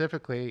 Like,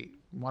 specifically,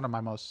 one of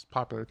my most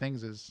popular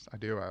things is I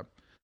do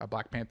a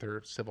Black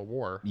Panther Civil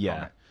War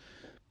helmet.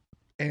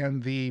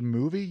 And the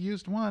movie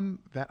used one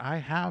that I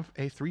have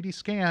a 3D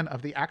scan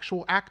of the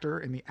actual actor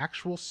in the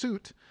actual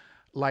suit.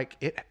 Like,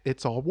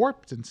 it's all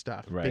warped and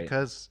stuff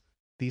because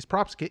these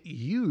props get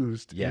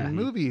used in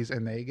movies,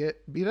 and they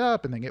get beat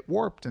up and they get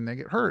warped and they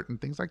get hurt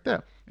and things like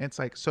that. And it's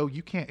like, so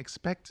you can't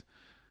expect,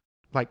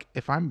 like,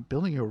 if I'm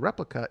building you a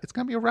replica, it's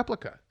going to be a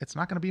replica. It's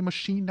not going to be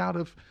machined out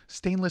of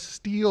stainless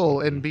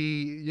steel and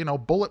be,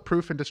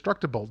 bulletproof and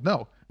destructible.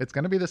 No, it's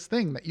going to be this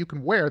thing that you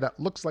can wear that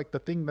looks like the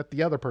thing that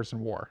the other person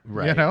wore.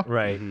 Right.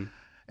 Right. Mm-hmm.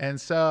 And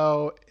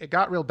so it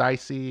got real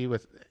dicey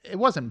it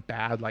wasn't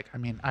bad. Like, I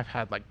mean, I've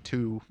had like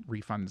 2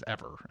 refunds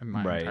ever in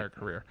my entire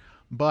career,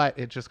 but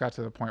it just got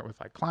to the point with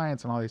like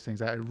clients and all these things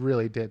that it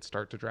really did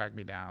start to drag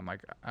me down.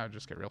 Like, I would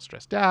just get real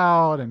stressed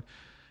out, and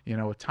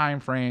with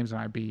time frames,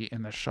 and I'd be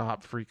in the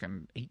shop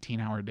freaking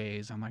 18-hour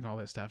days and like all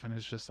this stuff. And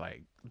it's just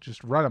like,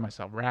 just running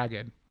myself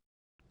ragged.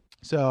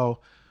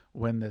 So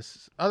when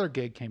this other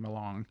gig came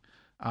along,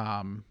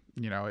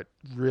 it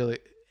really,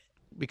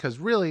 because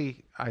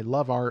really I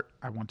love art.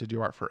 I want to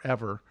do art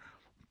forever,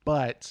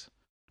 but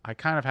I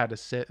kind of had to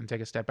sit and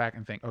take a step back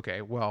and think,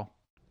 okay, well,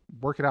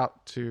 work it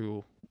out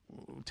to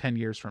 10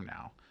 years from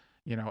now.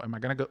 Am I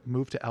going to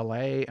move to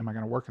LA? Am I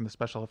going to work in the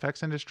special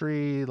effects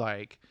industry?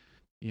 Like,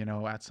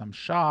 at some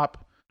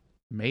shop,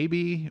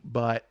 maybe,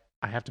 but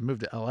I have to move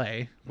to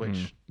LA,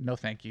 which no,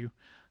 thank you.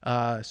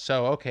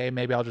 So, okay,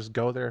 maybe I'll just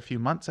go there a few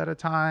months at a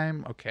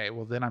time. Okay,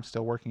 well, then I'm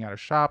still working at a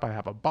shop. I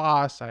have a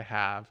boss. I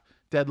have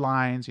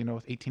deadlines,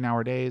 with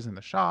 18-hour days in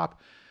the shop.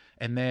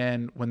 And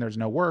then when there's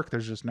no work,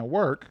 there's just no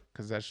work,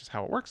 because that's just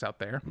how it works out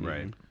there.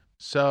 Right.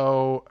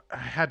 So I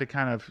had to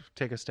kind of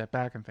take a step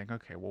back and think,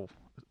 okay, well,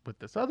 with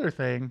this other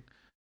thing,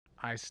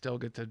 I still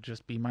get to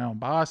just be my own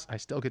boss. I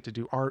still get to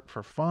do art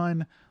for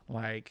fun.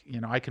 Like,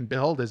 I can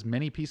build as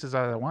many pieces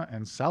as I want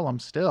and sell them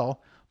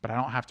still, but I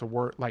don't have to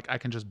work. Like, I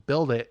can just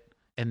build it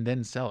and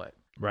then sell it.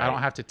 Right. I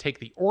don't have to take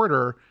the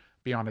order,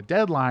 be on a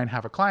deadline,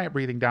 have a client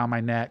breathing down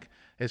my neck.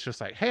 It's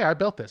just like, hey, I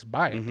built this,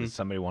 buy it. Does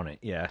somebody want it?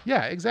 Yeah.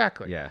 Yeah,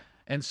 exactly. Yeah.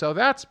 And so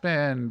that's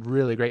been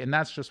really great. And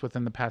that's just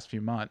within the past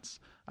few months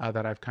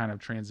that I've kind of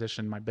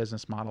transitioned my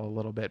business model a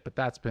little bit. But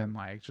that's been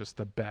like just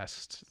the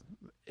best.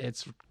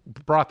 It's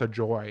brought the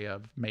joy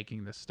of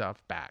making this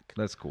stuff back.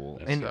 That's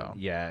cool. And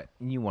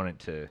you want it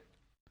to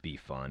be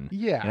fun.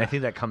 Yeah. And I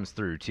think that comes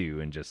through too.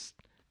 And just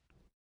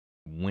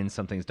when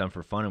something's done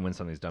for fun and when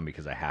something's done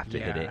because I have to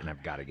hit it and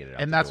I've got to get it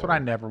out. And that's what I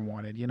never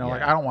wanted.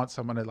 Like, I don't want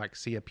someone to like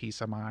see a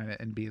piece of mine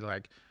and be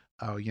like,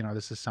 oh,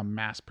 this is some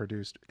mass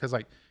produced, because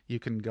like you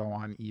can go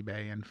on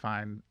eBay and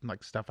find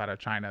like stuff out of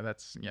China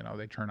that's,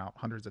 they churn out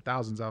hundreds of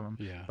thousands of them.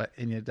 Yeah.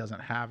 And it doesn't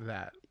have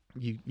that.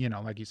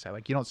 Like you said,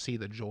 like you don't see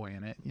the joy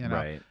in it,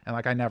 Right. And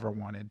like I never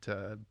wanted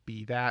to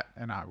be that.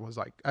 And I was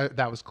like,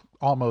 that was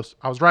almost,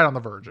 I was right on the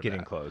verge of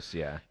getting close.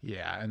 Yeah.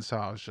 Yeah. And so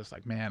I was just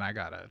like, man,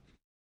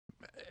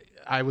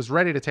 I was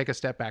ready to take a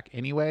step back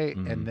anyway.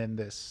 Mm-hmm. And then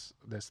this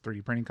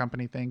 3D printing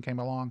company thing came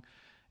along.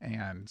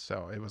 And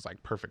so it was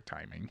like perfect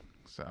timing.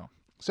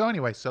 So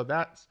anyway,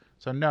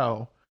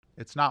 no,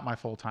 it's not my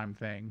full-time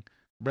thing.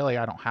 Really,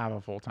 I don't have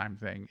a full-time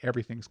thing.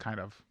 Everything's kind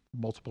of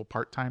multiple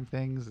part-time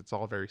things. It's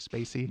all very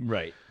spacey.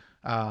 Right.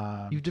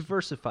 You've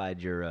diversified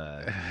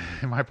your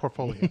my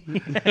portfolio.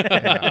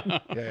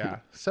 Yeah.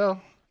 So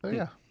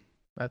yeah,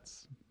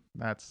 that's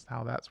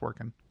how that's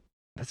working.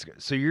 That's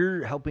good. So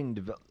you're helping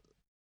develop.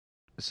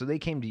 So they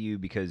came to you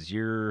because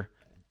you're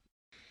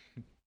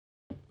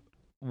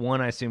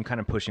one, I assume kind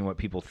of pushing what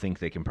people think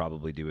they can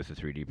probably do with a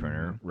 3D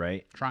printer,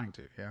 right? Trying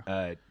to,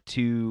 yeah.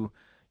 Two,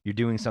 you're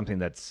doing something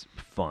that's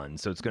fun.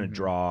 So it's going to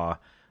draw,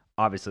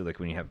 obviously, like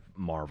when you have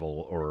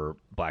Marvel or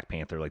Black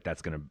Panther, like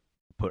that's going to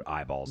put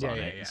eyeballs on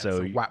it. Yeah.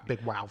 So It's a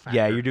big wow factor.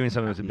 yeah, you're doing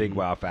something with a big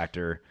wow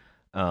factor.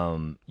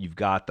 You've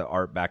got the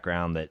art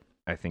background that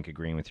I think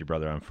agreeing with your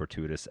brother on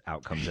fortuitous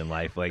outcomes in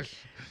life. Like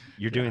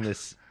you're doing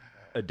this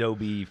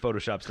Adobe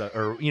Photoshop stuff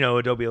or,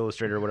 Adobe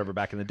Illustrator or whatever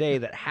back in the day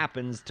that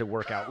happens to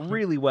work out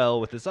really well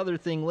with this other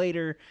thing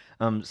later.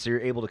 So you're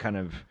able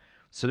to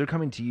so they're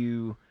coming to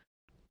you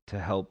to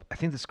help. I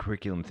think this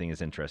curriculum thing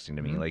is interesting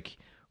to me. Like,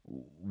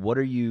 what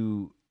are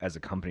you as a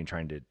company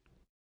trying to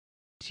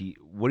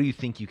what do you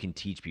think you can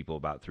teach people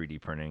about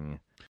 3D printing?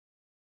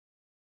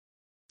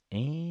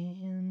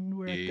 And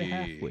we're at the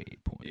halfway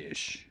point.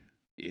 Ish.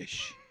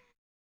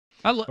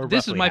 Or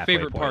This is roughly my halfway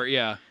favorite point. part.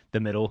 Yeah, The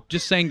middle.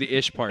 just saying the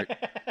ish part.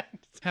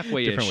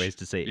 Halfway Different ish. ways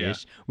to say Yeah.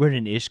 ish. We're at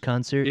an ish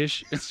concert.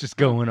 Ish. It's just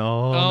going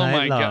all Oh night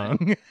my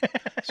God. long.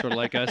 Sort of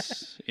like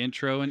us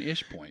intro and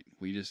ish point.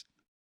 We just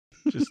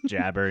Just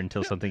jabber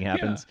until something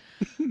happens.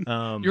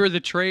 you're the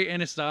Trey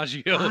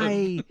Anastasio.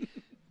 I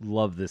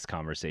love this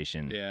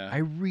conversation. Yeah. I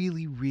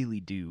really, really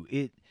do.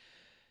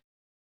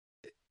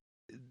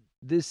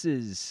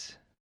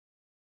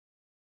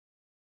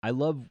 I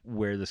love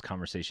where this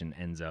conversation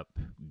ends up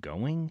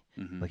going.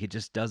 Mhm. Like it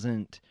just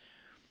doesn't,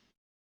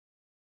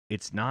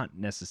 it's not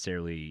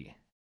necessarily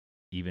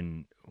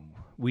even,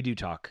 we do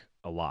talk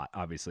a lot,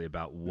 obviously,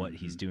 about what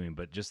he's doing,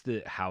 but just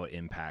how it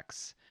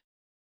impacts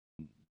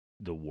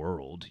the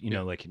world,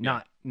 like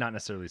not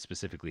necessarily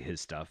specifically his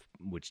stuff,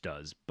 which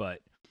does, but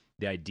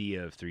the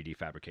idea of 3D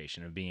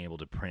fabrication, of being able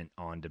to print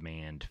on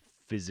demand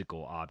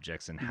physical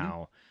objects, and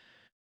how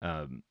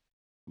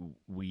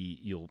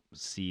you'll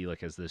see,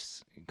 like, as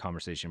this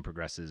conversation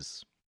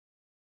progresses,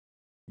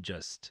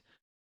 just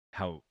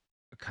how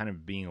kind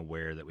of being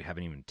aware that we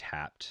haven't even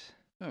tapped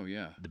Oh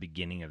yeah. the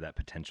beginning of that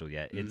potential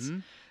yet.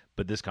 Mhm.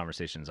 But this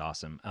conversation is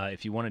awesome.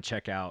 If you want to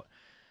check out,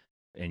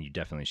 and you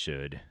definitely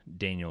should,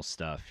 Daniel's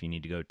stuff, you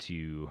need to go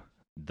to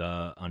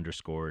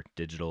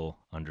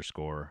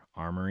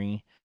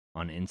 _digital_armory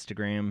on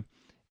Instagram.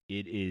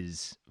 It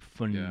is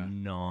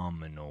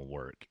phenomenal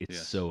work. It's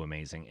Yes. so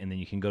amazing. And then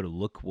you can go to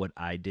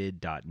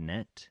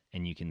lookwhatidid.net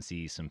and you can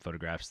see some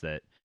photographs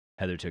that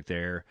Heather took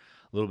there,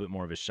 a little bit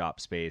more of his shop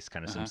space,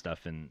 kind of some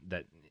stuff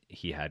that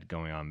he had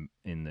going on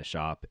in the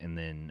shop. And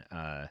then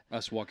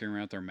Us walking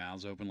around with our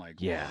mouths open, like,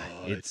 yeah,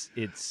 what?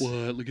 it's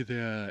What? Look at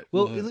that.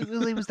 well,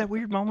 What? it was that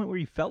weird moment where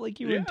you felt like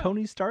you were in Yeah.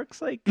 Tony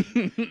Stark's like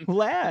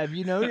lab.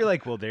 You're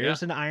like, well,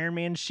 there's an Iron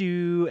Man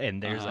shoe,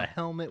 and there's a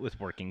helmet with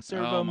working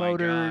servo Oh my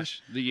motors.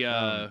 gosh.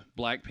 The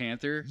Black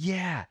Panther.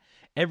 Yeah,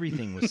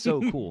 everything was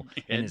so cool,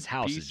 and his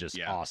house is Headpiece, just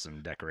yeah.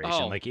 awesome decoration.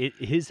 Oh. Like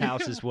his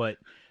house is what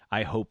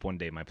I hope one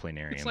day my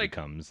planarium like-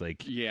 becomes.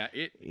 Like, Yeah,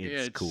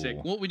 it's cool. sick.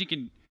 Well, when you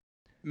can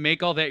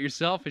make all that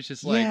yourself, it's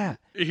just like, Yeah.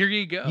 here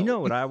you go. you know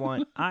what I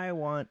want?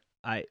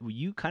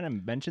 You kind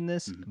of mentioned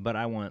this, Mhm. but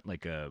I want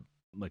like a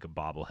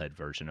bobblehead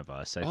version of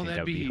us. I think that'd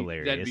that'd be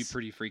hilarious. That'd be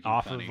pretty freaking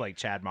Off funny. of like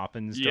Chad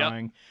Maupin's Yep.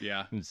 drawing.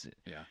 Yeah, It's-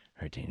 yeah, All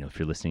right, Daniel, if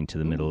you're listening to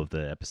the middle of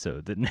the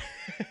episode, then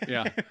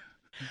yeah.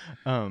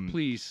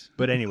 Please.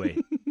 But anyway,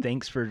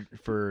 thanks for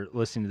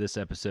listening to this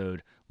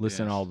episode.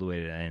 Listen Yes. all the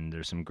way to the end.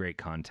 There's some great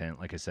content.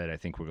 Like I said, I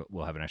think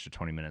we'll have an extra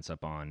 20 minutes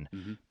up on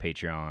Mhm.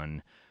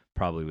 Patreon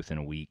probably within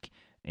a week.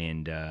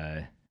 And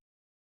as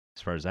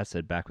far as that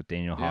said, back with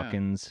Daniel Yeah.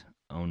 Hawkins,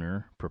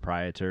 owner,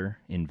 proprietor,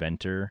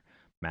 inventor,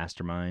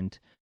 mastermind,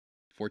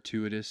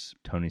 Fortuitous.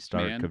 Tony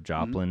Stark Man. of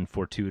Joplin,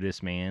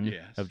 fortuitous man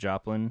Yes. of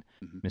Joplin,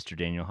 Mhm. Mr.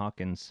 Daniel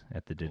Hawkins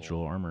at the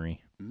Digital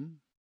Armory. Mhm.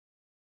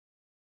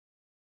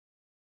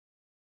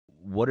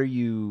 What are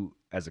you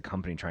as a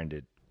company trying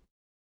to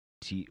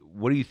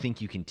what do you think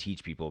you can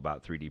teach people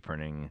about 3D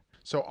printing?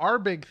 So our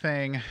big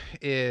thing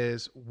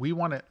is we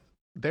want to.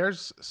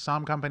 There's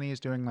some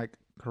companies doing like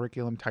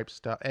curriculum type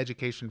stuff,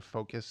 education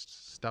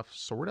focused stuff,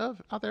 sort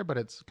of out there, but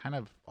it's kind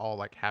of all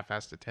like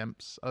half-assed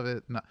attempts of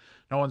it.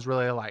 No one's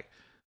really like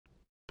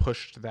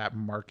pushed that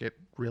market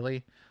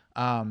really.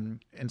 And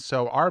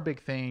so our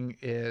big thing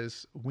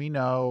is we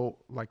know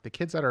like the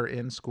kids that are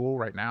in school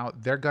right now,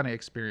 they're going to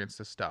experience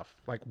this stuff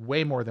like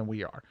way more than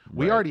we are.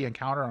 We Right. already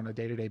encounter on a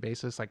day-to-day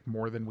basis like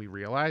more than we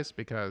realize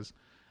because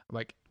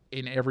like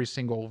in every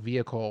single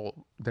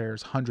vehicle,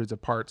 there's hundreds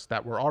of parts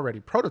that were already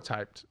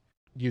prototyped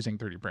using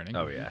 3D printing.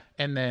 Oh, yeah.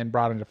 And then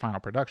brought into final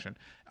production.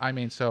 I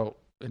mean, so,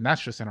 and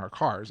that's just in our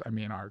cars. I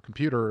mean, our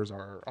computers,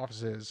 our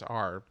offices,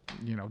 our,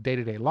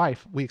 day-to-day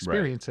life, we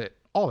experience it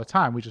all the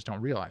time. We just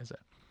don't realize it.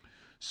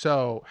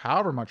 So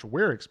however much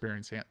we're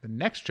experiencing it, the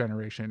next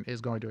generation is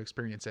going to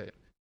experience it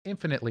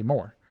infinitely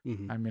more.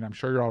 Mhm. I mean, I'm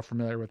sure you're all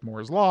familiar with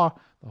Moore's law.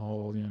 The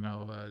whole,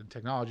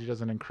 technology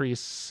doesn't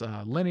increase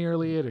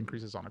linearly. It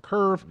increases on a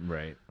curve.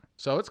 Right.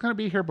 So it's going to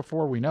be here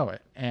before we know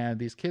it. And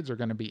these kids are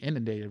going to be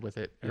inundated with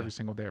it every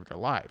single day of their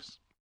lives.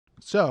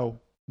 So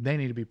they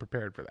need to be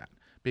prepared for that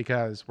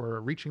because we're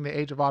reaching the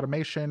age of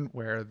automation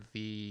where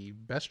the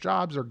best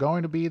jobs are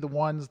going to be the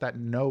ones that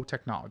know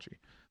technology.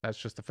 That's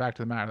just the fact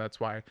of the matter. That's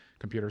why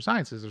computer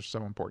sciences are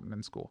so important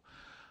in school.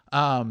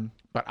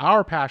 But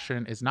our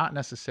passion is not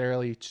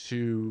necessarily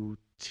to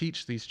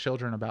teach these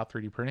children about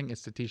 3D printing.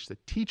 It's to teach the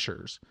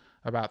teachers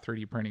about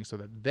 3D printing so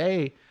that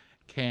they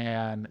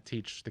can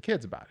teach the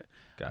kids about it.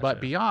 Gotcha.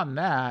 But beyond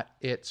that,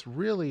 it's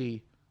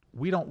really,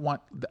 we don't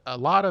want, a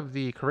lot of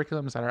the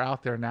curriculums that are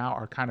out there now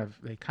are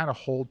they kind of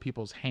hold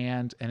people's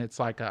hand, and it's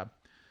like a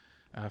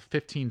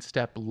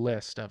 15-step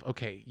list of,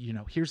 okay,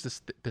 here's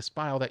this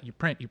file that you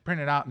print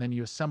it out, and then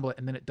you assemble it,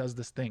 and then it does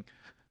this thing.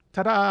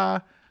 Ta-da!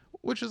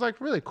 Which is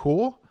like really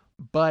cool,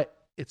 but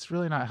it's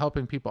really not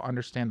helping people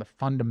understand the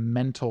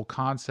fundamental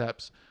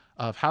concepts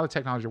of how the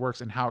technology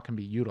works and how it can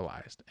be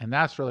utilized. And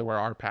that's really where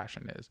our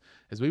passion is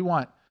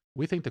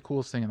we think the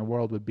coolest thing in the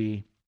world would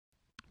be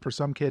for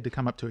some kid to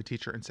come up to a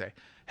teacher and say,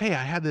 hey,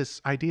 I had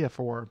this idea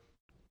for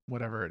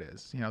whatever it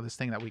is, this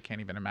thing that we can't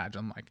even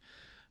imagine, like,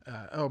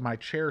 my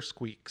chair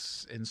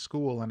squeaks in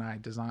school, and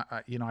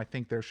I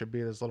think there should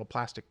be this little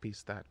plastic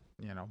piece that,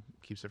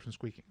 keeps it from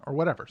squeaking, or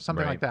whatever,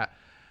 something like that.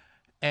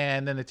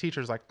 And then the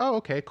teacher's like, oh,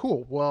 okay,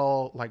 cool.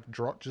 Well, like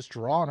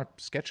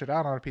sketch it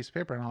out on a piece of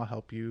paper, and I'll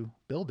help you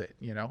build it,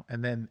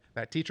 And then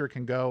that teacher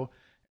can go,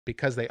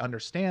 because they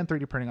understand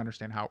 3D printing,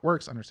 understand how it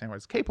works, understand what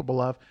it's capable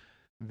of.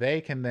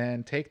 They can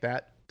then take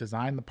that,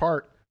 design the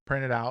part,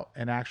 print it out,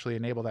 and actually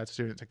enable that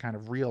student to kind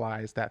of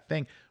realize that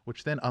thing,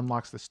 which then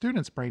unlocks the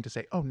student's brain to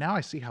say, oh, now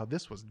I see how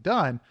this was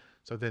done.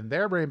 So then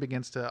their brain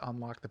begins to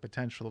unlock the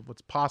potential of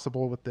what's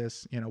possible with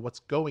this, what's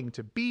going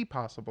to be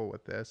possible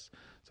with this.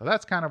 So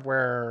that's kind of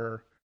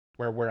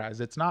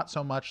whereas it's not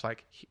so much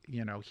like,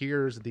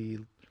 here's the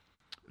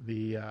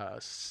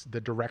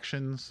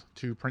directions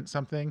to print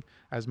something,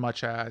 as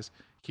much as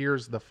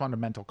here's the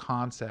fundamental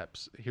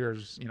concepts.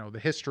 Here's, the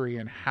history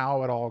and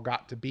how it all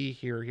got to be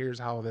here. Here's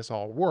how this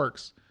all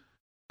works.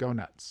 Go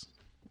nuts.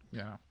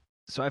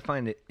 So I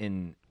find it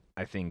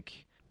I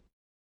think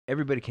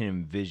everybody can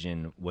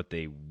envision what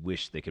they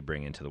wish they could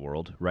bring into the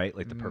world, right?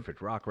 Like the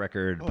perfect rock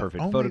record,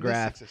 perfect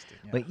photograph.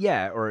 Like,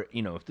 or,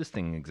 if this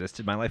thing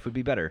existed, my life would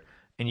be better.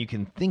 And you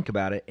can think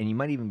about it, and you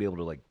might even be able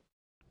to like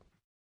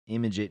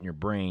image it in your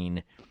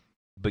brain,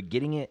 but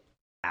getting it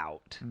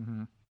out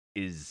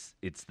it's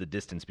the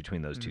distance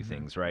between those two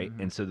things, right?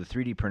 And so the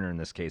 3D printer in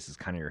this case is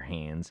kind of your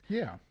hands.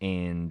 Yeah.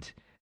 And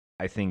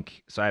I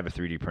think, so I have a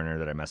 3D printer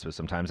that I mess with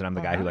sometimes, and I'm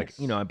the guy who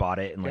I bought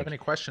it. And do you have any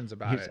questions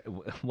about it?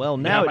 Well,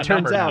 now it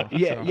turns out,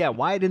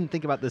 why I didn't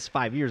think about this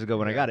 5 years ago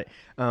when I got it.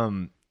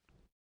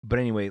 But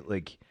anyway,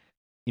 like,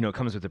 it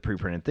comes with a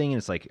pre-printed thing, and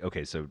it's like,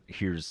 okay, so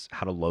here's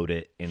how to load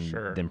it,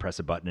 and then press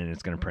a button, and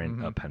it's going to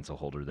print a pencil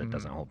holder that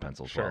doesn't hold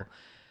pencils well.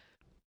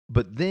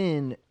 But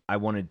then I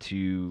was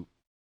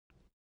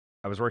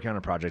working on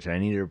a project, and I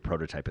needed to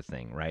prototype a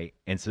thing, right?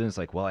 And so then it's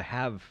like, well,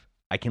 I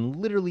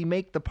can literally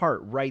make the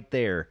part right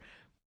there,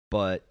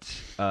 but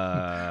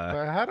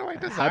how do I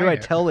design how do I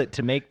tell it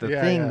to make the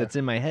thing that's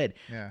in my head?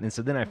 Yeah. And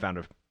so then I found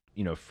a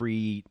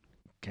free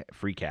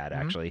FreeCAD,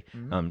 actually.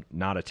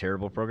 Not a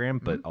terrible program,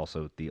 but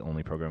also the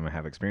only program I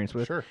have experience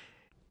with. Sure.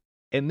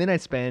 And then I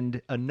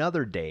spend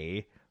another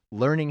day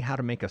learning how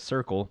to make a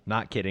circle,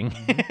 not kidding,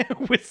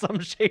 with some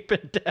shape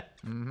and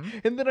depth.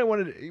 And then I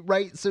wanted,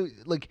 right? So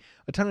like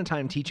a ton of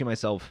time teaching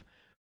myself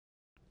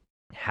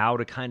how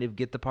to kind of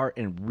get the part,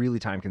 and really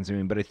time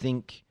consuming. But I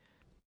think,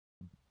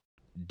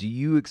 do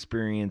you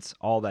experience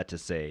all that to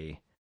say,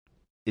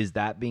 is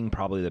that being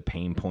probably the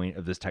pain point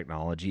of this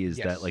technology, is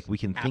that like we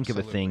can think of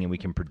a thing and we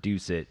can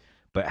produce it,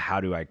 but how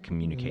do I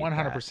communicate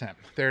 100%.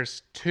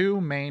 There's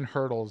two main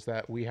hurdles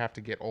that we have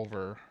to get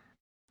over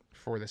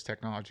for this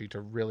technology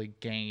to really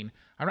gain.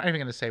 I'm not even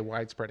going to say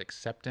widespread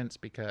acceptance,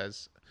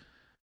 because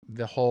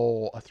the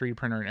whole a 3D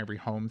printer in every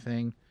home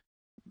thing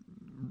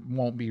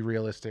won't be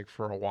realistic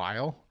for a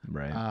while.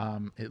 Right.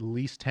 At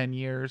least 10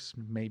 years,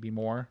 maybe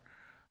more.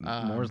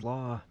 Moore's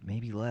Law,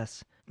 maybe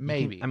less.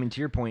 Maybe. To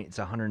your point, it's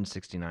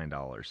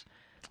 $169.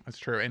 That's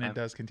true, and it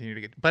does continue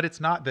to get. But it's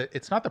not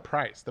the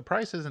price. The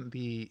price isn't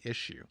the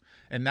issue,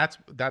 and that's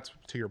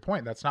to your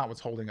point. That's not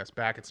what's holding us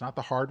back. It's not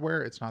the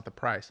hardware. It's not the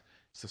price.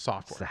 It's the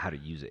software. It's the how to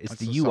use it. It's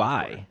the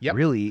UI. Yep.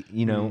 Really,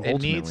 it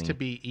ultimately needs to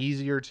be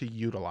easier to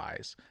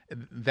utilize.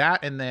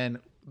 That, and then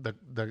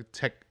the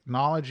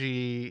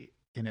technology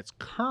in its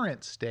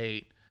current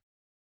state,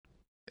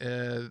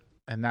 and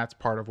that's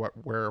part of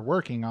what we're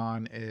working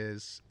on,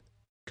 is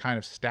kind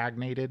of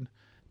stagnated,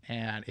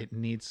 and it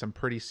needs some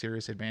pretty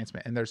serious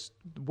advancement. And there's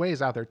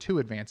ways out there to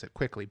advance it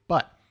quickly,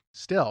 but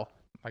still,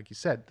 like you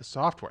said, the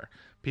software.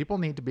 People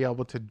need to be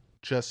able to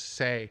just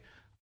say,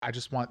 I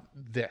just want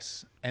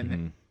this.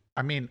 And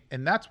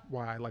and that's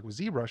why, like with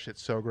ZBrush,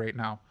 it's so great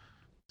now.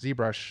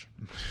 ZBrush,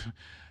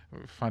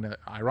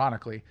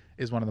 ironically,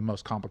 is one of the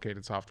most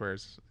complicated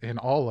softwares in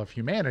all of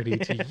humanity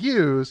to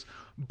use.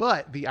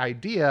 But the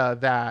idea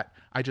that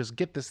I just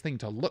get this thing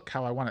to look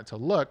how I want it to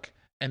look,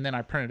 and then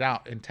I print it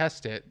out and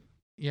test it,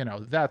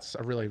 that's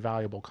a really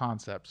valuable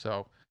concept.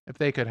 So if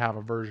they could have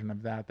a version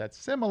of that that's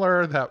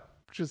similar, that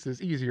just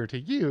is easier to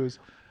use.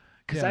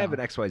 Because I have an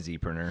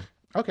XYZ printer.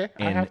 Okay,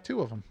 I have two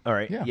of them. All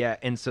right, yeah.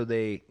 And so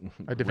they...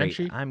 A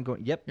DaVinci? I'm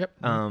going... Yep.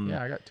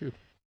 I got two.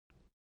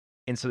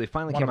 And so they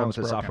finally One came of out with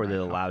them's a software that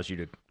broken, I know. allows you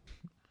to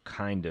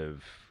kind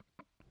of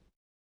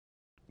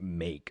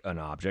make an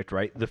object,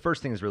 right? The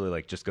first thing is really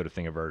like just go to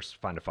Thingiverse,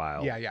 find a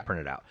file, Yeah. print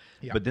it out.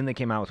 Yeah. But then they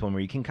came out with one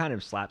where you can kind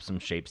of slap some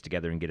shapes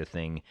together and get a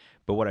thing.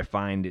 But what I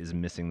find is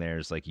missing there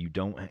is like you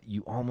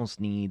almost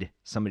need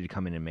somebody to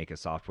come in and make a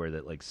software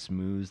that like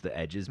smooths the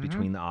edges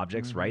between the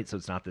objects, right? So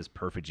it's not this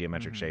perfect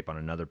geometric shape on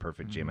another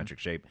perfect geometric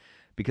shape.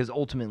 Because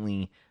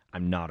ultimately,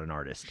 I'm not an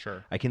artist.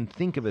 Sure. I can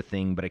think of a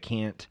thing, but I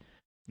can't.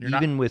 You're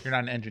even not, with you're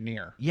not an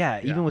engineer.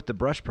 even with the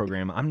brush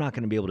program, I'm not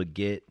going to be able to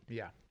get.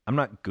 Yeah. I'm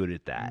not good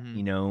at that,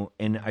 you know?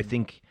 And I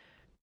think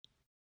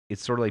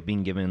it's sort of like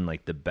being given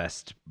like the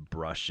best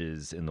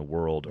brushes in the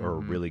world or a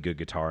really good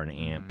guitar and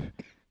amp.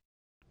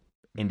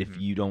 And if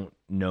you don't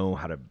know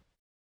how to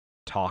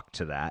talk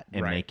to that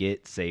and Right. make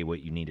it say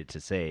what you need it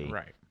to say,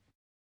 Right.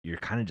 you're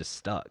kind of just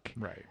stuck.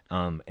 Right.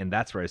 And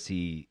that's where I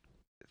see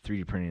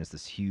 3D printing as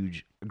this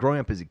huge. Growing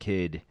up as a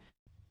kid,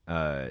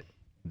 the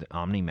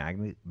Omni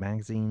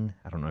magazine,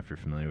 I don't know if you're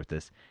familiar with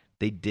this,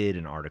 they did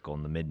an article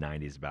in the mid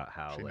 90s about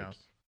how She like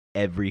knows.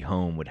 every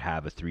home would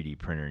have a 3D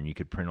printer and you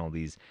could print all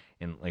these,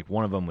 and like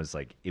one of them was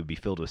like it would be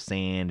filled with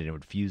sand and it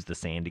would fuse the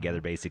sand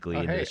together basically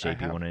into the shape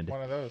I you have wanted.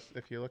 one of those.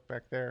 If you look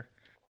back there,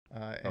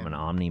 From an in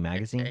Omni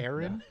magazine.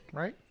 Aaron,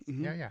 right?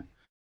 Yeah.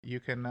 You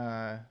can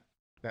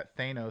that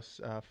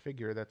Thanos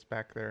figure that's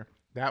back there.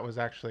 That was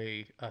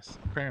actually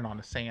printed on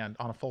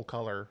a full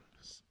color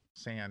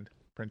sand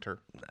printer.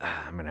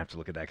 I'm gonna have to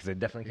look at that because I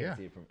definitely can't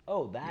see it from.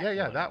 Oh, that.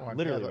 Yeah, one. that one.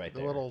 Literally Yeah, right the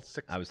there. little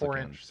I was 4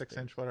 looking on inch, the 6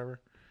 stick. inch, whatever.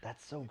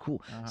 That's so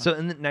cool. So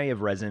and then now you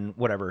have resin,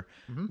 whatever,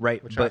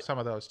 right? Which I have But some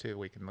of those too.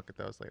 We can look at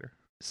those later.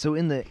 so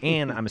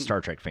and I'm a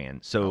Star Trek fan.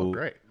 So Oh,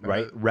 great.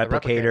 right, The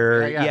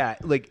Replicator. Replicator. Yeah.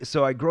 Like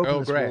so I grew up Oh, in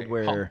this great.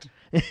 world where. Pumped.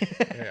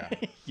 Yeah.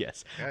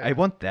 Yes, Yeah, I yeah.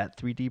 want that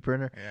 3D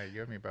printer. Yeah,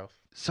 you and me both.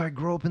 So I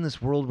grew up in this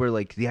world where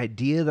like the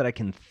idea that I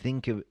can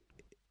think of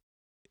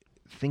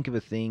a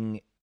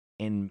thing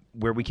and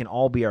where we can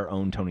all be our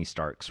own Tony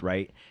Starks,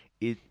 right?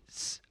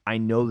 I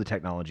know the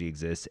technology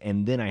exists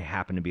and then I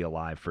happen to be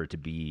alive for it to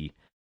be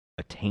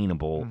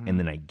attainable and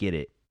then I get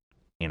it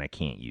and I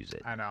can't use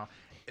it. I know.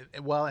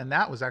 Well, and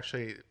that was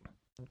actually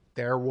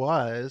there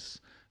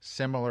was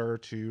similar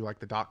to like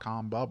the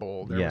 .com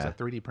bubble. There was a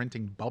 3D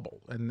printing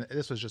bubble, and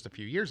this was just a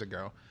few years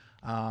ago.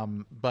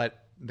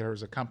 But there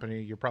was a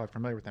company you're probably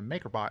familiar with, them,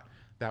 MakerBot,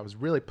 that was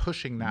really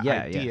pushing that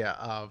idea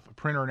of a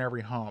printer in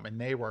every home. And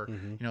they were,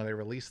 you know, they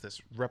released this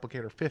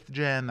Replicator 5th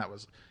Gen that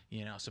was,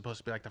 you know, supposed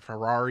to be like the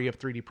Ferrari of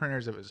 3D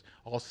printers. It was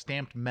all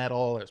stamped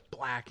metal. It was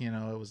black, you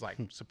know, it was like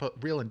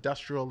real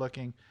industrial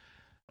looking.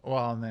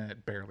 Well, and then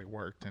it barely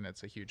worked, and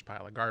it's a huge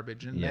pile of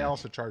garbage. And they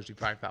also charged you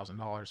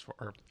 $5,000 for,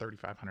 or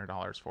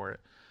 $3,500 for it.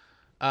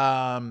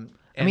 I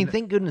mean,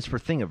 thank goodness for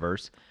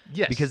Thingiverse.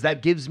 Yes. Because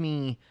that gives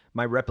me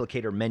my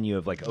Replicator menu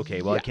of like,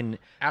 okay, well, I can.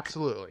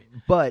 Absolutely.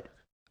 But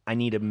I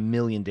need a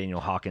million Daniel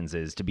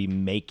Hawkinses to be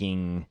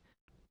making.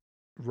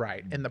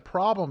 Right. And the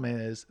problem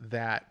is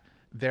that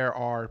there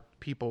are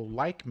people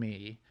like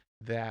me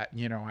that,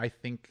 you know, I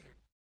think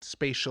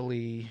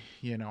spatially,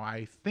 you know,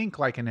 I think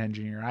like an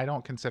engineer. I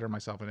don't consider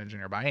myself an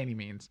engineer by any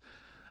means.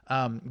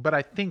 But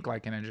I think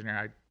like an engineer.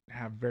 I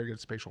have very good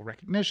spatial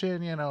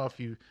recognition. You know, if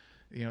you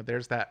know,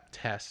 there's that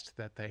test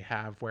that they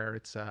have where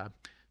it's a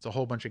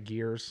whole bunch of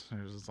gears.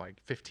 There's like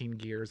 15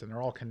 gears and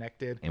they're all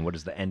connected. And what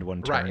does the end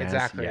one turn Right, as?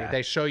 exactly. Yeah.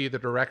 They show you the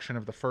direction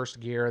of the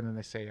first gear and then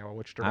they say, oh,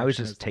 which direction I always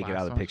is just the take it out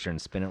last of the one? picture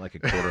and spin it like a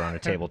quarter on a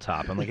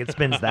tabletop. I'm like, it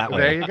spins that way.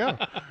 There you go.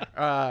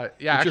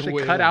 Yeah, I actually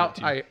way cut on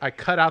out. it, I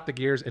cut out the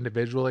gears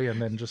individually and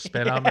then just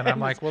spin them. And I'm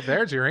like, well,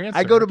 there's your answer.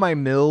 I go to my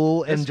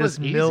mill and This just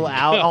was mill easy.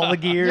 out all the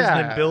gears and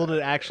Yeah. then build it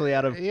actually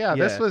out of. Yeah,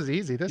 this was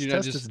easy. This You know,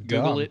 test just is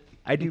Google dumb. it.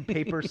 I do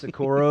paper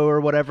Socorro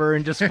or whatever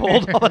and just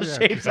fold all the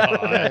shapes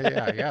out of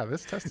it. Yeah.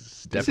 This test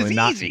is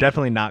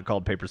Definitely not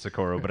called paper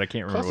Socorro, but I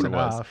can't remember close what it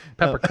was. enough.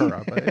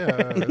 Peppercurra, but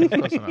yeah, it's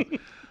close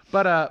enough.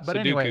 But Sudoku.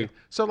 anyway,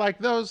 so like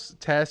those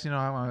tests, you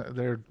know,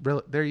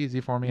 they're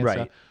easy for me and Right.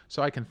 stuff,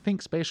 so I can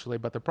think spatially.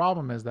 But the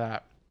problem is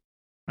that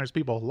there's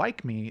people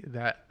like me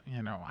that,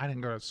 you know, I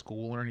didn't go to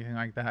school or anything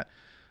like that,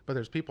 but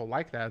there's people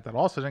like that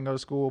also didn't go to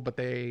school, but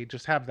they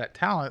just have that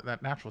talent,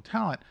 that natural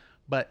talent,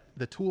 but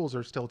the tools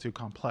are still too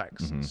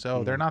complex.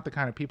 So they're not the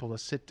kind of people to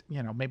sit,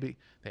 you know, maybe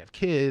they have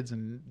kids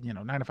and, you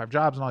know, 9-to-5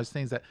 jobs and all these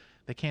things that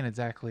they can't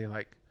exactly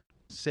like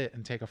sit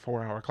and take a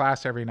 4-hour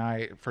class every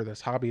night for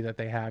this hobby that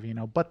they have, you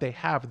know, but they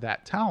have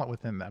that talent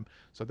within them.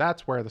 So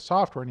that's where the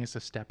software needs to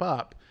step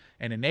up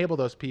and enable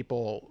those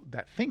people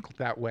that think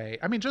that way.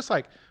 I mean, just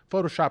like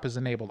Photoshop has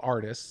enabled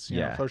artists, you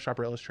know, Photoshop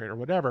or Illustrator or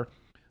whatever,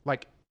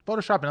 like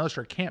Photoshop and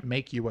Illustrator can't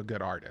make you a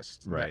good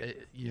artist. Right.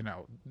 You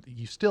know,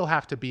 you still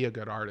have to be a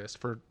good artist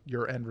for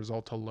your end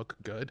result to look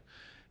good.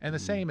 And the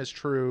same is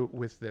true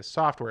with this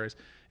software. Is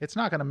it's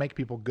not going to make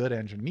people good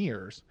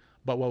engineers,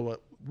 but what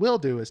it will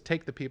do is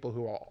take the people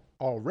who are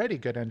already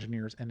good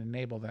engineers and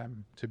enable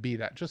them to be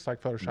that, just like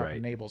Photoshop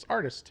enables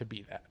artists to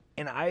be that.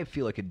 And I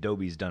feel like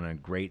Adobe's done a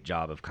great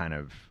job of kind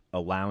of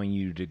allowing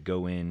you to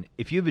go in.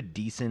 If you have a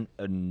decent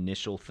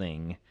initial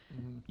thing,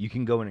 you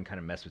can go in and kind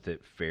of mess with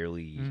it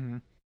fairly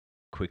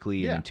quickly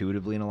Yeah. and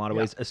intuitively in a lot of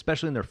Yeah. ways,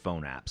 especially in their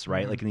phone apps,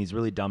 right? Mhm. Like in these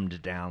really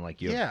dumbed down,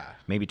 like you have Yeah.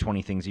 maybe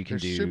 20 things you can They're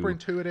do. super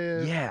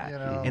intuitive. Yeah. You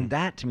know? And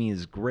that to me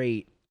is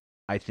great.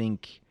 I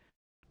think,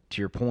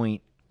 to your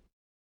point,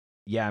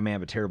 yeah, I may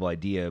have a terrible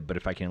idea, but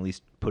if I can at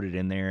least put it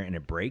in there and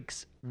it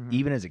breaks, Mhm.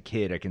 even as a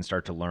kid, I can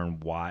start to learn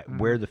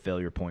where the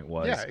failure point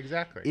was. Yeah,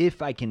 exactly.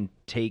 If I can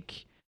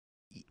take,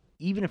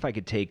 even if I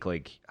could take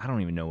like, I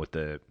don't even know what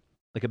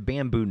like a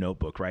bamboo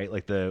notebook, right?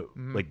 Like the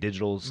Mhm. like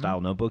digital style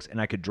notebooks, and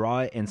I could draw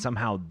it, and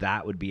somehow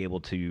that would be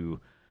able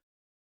to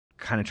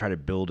kind of try to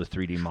build a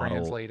 3D model.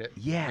 Translate it.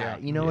 Yeah,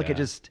 Yeah. like it Yeah.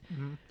 just.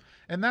 Mhm.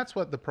 And that's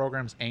what the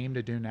programs aim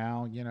to do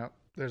now. You know,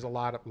 there's a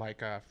lot of like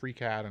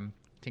FreeCAD and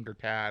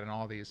Tinkercad and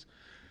all these,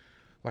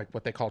 like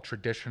what they call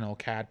traditional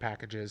CAD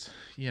packages.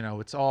 You know,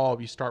 it's all,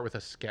 you start with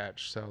a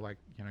sketch. So like,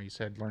 you know, you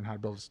said learn how to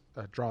build,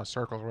 draw a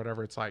circle or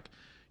whatever. It's like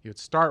you would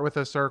start with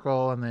a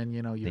circle and then,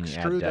 you know, you Then you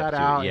add extrude depth that to it.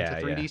 out Yeah,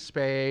 into 3D yeah.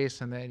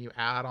 space and then you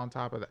add on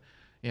top of that.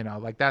 You know,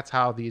 like that's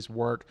how these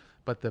work.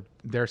 But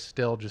they're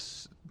still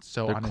just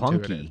so They're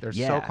unintuitive. clunky. They're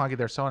Yeah. so clunky.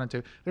 They're so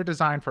unintuitive. They're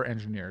designed for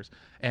engineers,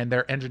 and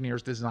they're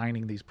engineers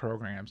designing these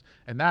programs.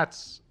 And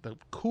that's the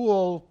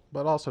cool,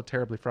 but also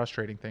terribly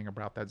frustrating thing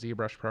about that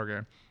ZBrush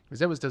program,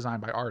 is it was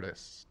designed by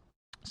artists.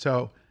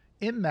 So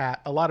in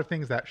that, a lot of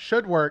things that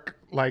should work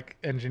like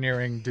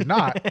engineering do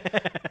not.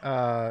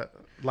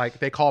 Like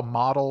they call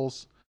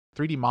models,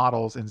 3D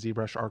models in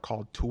ZBrush are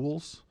called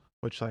tools,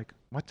 which like,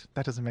 what?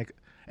 That doesn't make.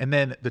 And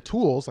then the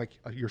tools, like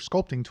your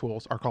sculpting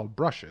tools, are called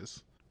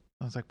brushes.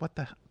 I was like, what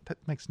the? That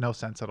makes no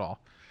sense at all.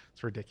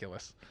 It's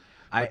ridiculous.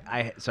 So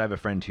I have a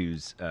friend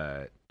who's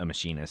a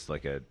machinist,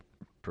 like a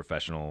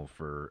professional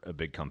for a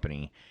big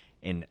company,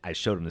 and I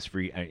showed him this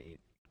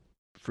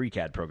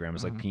FreeCAD program. I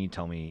was like, can you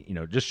tell me,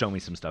 just show me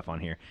some stuff on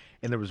here?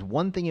 And there was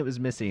one thing it was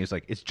missing. He was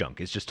like, it's junk.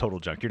 It's just total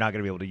junk. You're not going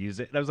to be able to use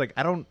it. And I was like,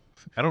 I don't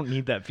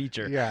need that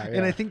feature. Yeah, And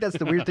yeah. I think that's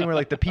the weird thing where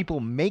like the people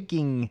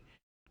making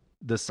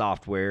the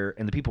software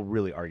and the people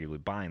really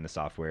arguably buying the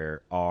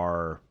software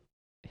are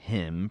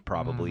him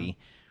probably.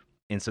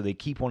 And so they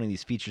keep wanting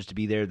these features to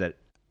be there that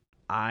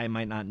I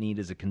might not need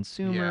as a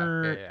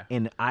consumer. yeah.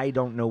 And I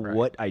don't know Right.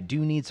 what I do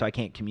need, so I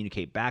can't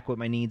communicate back what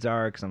my needs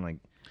are because I'm like,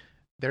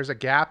 There's a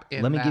gap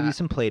in let me give you that-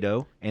 some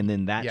Play-Doh, and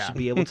then that Yeah. should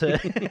be able to.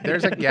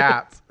 There's a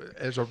gap.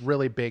 There's a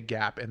really big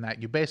gap in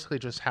that you basically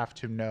just have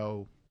to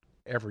know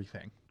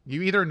everything.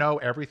 You either know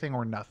everything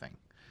or nothing.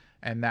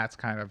 And that's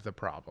kind of the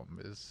problem.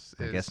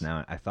 I guess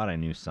now I thought I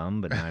knew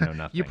some, but now I know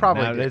nothing. You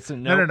probably now did. it's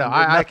No. nothing.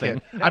 I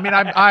kid. I mean,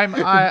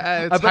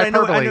 it's But I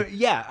know, hyperbole.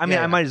 yeah. I mean,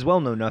 Yeah. I might as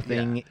well know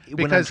nothing when I'm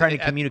Because trying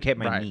to at- communicate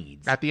my right.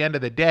 needs. At the end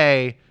of the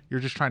day,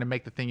 you're just trying to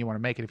make the thing you want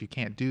to make. And if you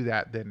can't do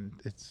that, then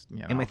it's,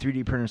 And my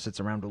 3D printer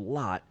sits around a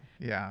lot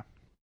yeah.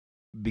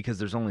 because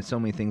there's only so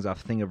many things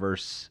off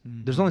Thingiverse.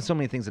 Mm-hmm. There's only so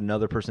many things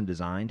another person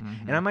designed.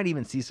 And I might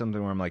even see something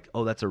where I'm like,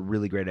 oh, that's a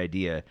really great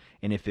idea.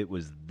 And if it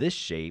was this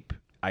shape,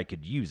 I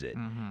could use it.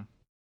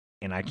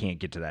 And I can't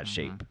get to that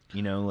shape.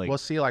 Like Well,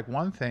 see, like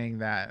one thing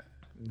that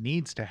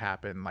needs to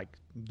happen, like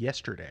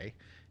yesterday,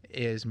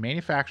 is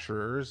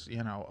manufacturers,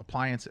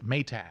 appliance,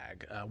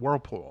 Maytag,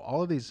 Whirlpool,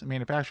 all of these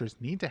manufacturers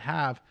need to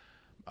have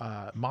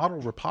model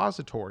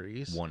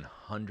repositories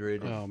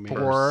 100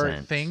 for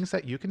things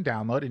that you can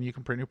download and you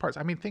can print new parts.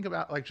 I mean, think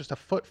about like just a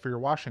foot for your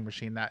washing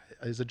machine that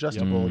is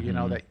adjustable,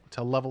 that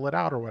to level it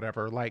out or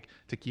whatever, like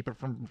to keep it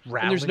from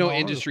rattling. And there's no all over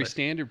the industry place.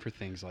 standard for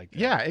things like that.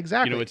 Yeah,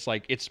 exactly. It's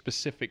like it's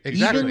specific. To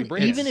Exactly. certain Even,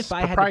 brands. even if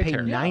I had to pay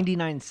proprietary.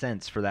 99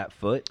 cents for that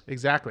foot,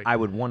 Exactly. I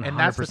would And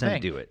that's the 100%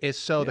 thing, do it. is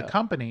so the Yeah.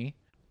 company,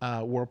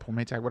 Whirlpool,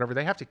 Maytag, whatever,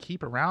 they have to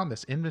keep around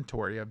this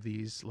inventory of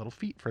these little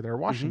feet for their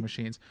washing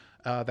machines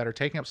that are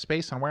taking up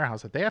space in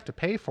warehouse that they have to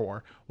pay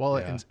for. Well,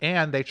 Yeah.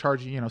 and they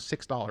charge you,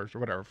 $6 or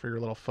whatever for your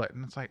little foot,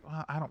 and it's like,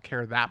 well, I don't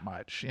care that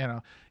much,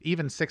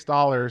 even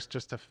 $6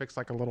 just to fix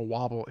like a little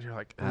wobble. You're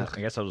like, ugh.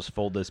 I guess I'll just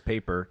fold this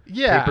paper.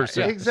 Yeah, paper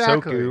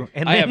exactly. Soku,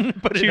 and I then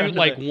have put it two under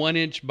like the- 1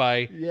 inch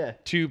by Yeah.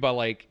 2 by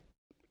like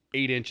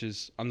 8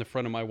 inches on the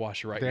front of my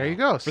washer right now. There you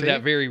go, For see?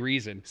 that very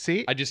reason.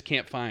 See? I just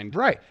can't find.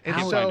 Right. And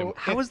How, so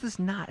how is this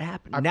not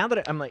happening? Now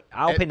that I'm like,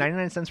 I'll it- pay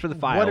 99 cents for the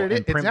file what it and is,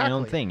 print my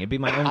own exactly. thing. It'd be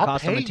my own I'll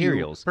cost pay of you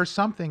materials. for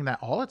something that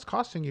all it's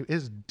costing you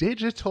is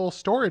digital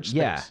storage space.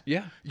 Yeah.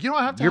 Yeah. You don't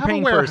have to You're have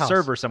paying a for a warehouse.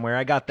 server somewhere.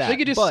 I got that. They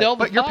could just but sell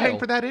the But you're file. paying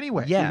for that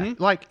anyway. Yeah. Mhm.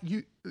 Like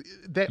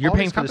You're all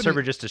paying these for the server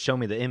companies- just to show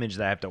me the image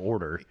that I have to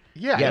order.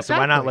 Yeah, So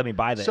why not exactly. let me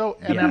buy that? So,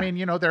 and Yeah. I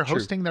mean, they're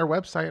hosting their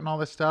website and all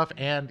this stuff,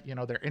 and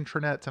their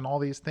intranets and all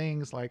these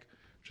things. Like,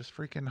 just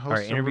freaking host. All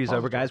right, a interview's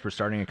over, repository. guys. We're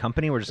starting a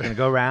company. We're just going to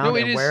go around No,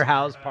 it and is-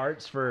 warehouse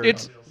parts for.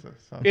 It's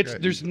Sounds it's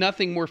good. there's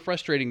nothing more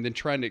frustrating than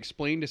trying to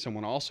explain to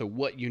someone also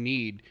what you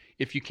need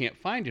if you can't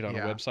find it on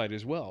Yeah. a website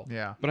as well.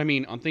 Yeah. But I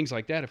mean, on things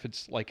like that, if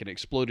it's like an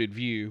exploded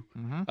view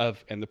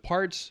of and the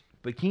parts.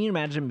 But can you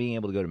imagine being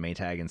able to go to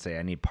Maytag and say,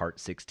 I need part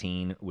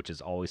 16, which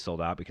is always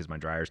sold out because my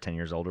dryer's 10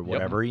 years old or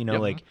whatever, Yep.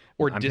 like.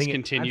 Or I'm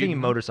thinking discontinued.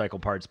 motorcycle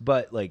parts,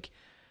 but like,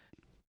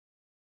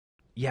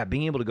 yeah,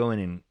 being able to go in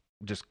and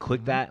just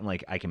click that and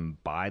like I can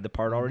buy the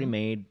part already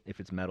made if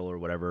it's metal or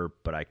whatever,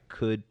 but I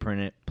could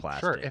print it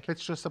plastic. Sure, if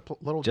it's just a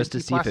little just to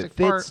dinky see if it plastic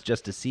fits, part,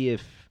 just to see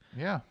if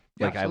yeah,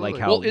 like I like absolutely.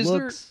 how Well, it is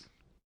there- looks.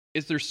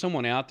 is there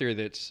someone out there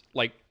that's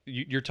like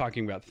you're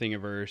talking about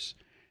Thingiverse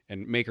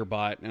and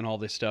MakerBot and all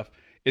this stuff?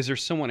 Is there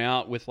someone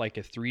out with like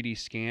a 3D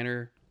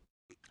scanner,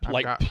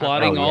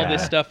 plotting all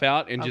this stuff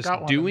out and just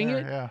doing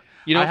it? Yeah.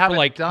 You know, I haven't for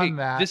like, done hey,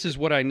 that. this is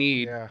what I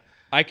need. Yeah.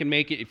 I can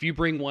make it. If you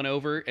bring one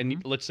over,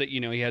 and let's say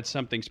he had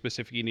something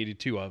specific he needed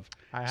two of,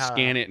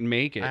 scan it and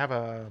make it. I have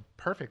a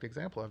perfect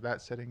example of that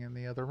sitting in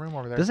the other room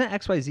over there. Doesn't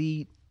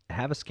XYZ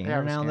have a scanner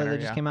have a now that scanner,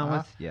 they just came out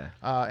with? Yeah.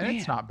 And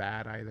it's not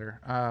bad either.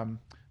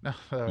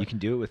 No, You can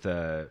do it with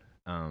the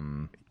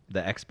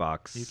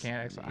Xbox. You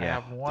can't. I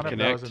Yeah. have one To of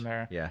connect. those in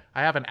there. Yeah.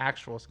 I have an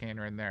actual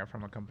scanner in there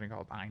from a company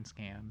called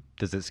Einscan.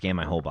 Does it scan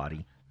my whole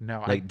body?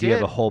 No, Like, do you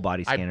have a whole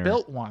body scanner? I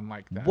built one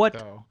like that. What?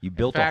 Though. You In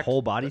built fact, a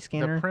whole body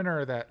scanner? The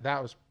printer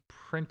that was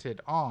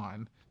printed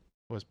on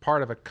was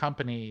part of a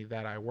company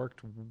that I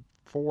worked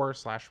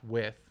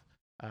for/with,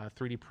 a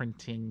 3D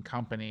printing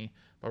company,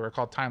 but we're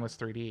called Timeless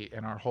 3D,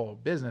 and our whole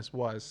business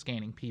was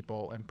scanning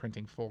people and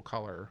printing full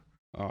color.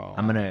 Oh,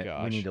 I'm my gonna.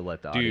 gosh. We need to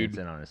let the Dude, audience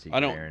in on a secret. I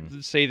don't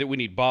Aaron. say that we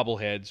need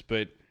bobbleheads,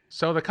 but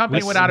So the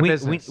company went out of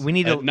business. We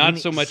need to not we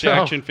so need- much so-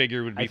 action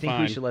figure would be I think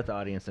fine. we should let the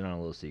audience in on a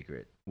little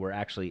secret. We're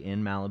actually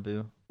in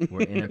Malibu.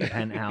 We're in a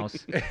penthouse,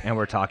 and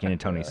we're talking to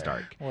Tony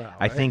Stark. Well,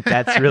 I think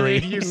that's really.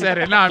 you said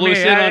it, not Flew me. us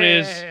in on Yeah,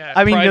 his- yeah, yeah.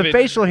 I mean, the private,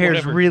 facial hair is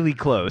whatever. really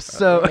close.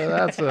 So.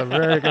 That's a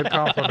very good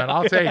compliment.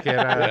 I'll take it.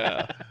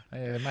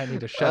 I might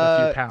need to shed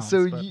a few pounds.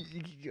 So,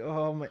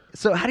 but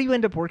so how do you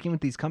end up working with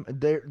these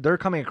companies? They're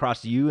coming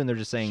across you, and they're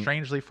just saying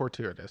strangely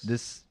fortuitous.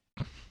 this.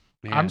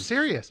 Man. I'm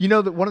serious. You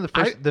know that one of the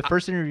I-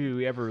 first interview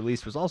we ever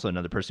released was also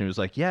another person who was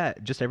like, "Yeah,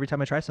 just every time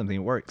I try something, it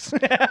works."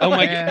 Oh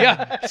my Man. god!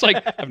 Yeah, it's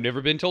like I've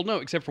never been told no,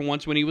 except for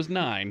once when he was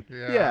 9.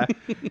 Yeah.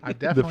 I've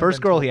definitely The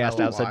first been girl told he asked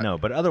no a out said lot. no,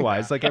 but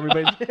otherwise, like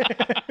everybody.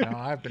 No,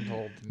 I've been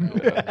told no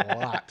a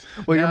lot.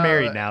 Well, you're No,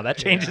 married now. That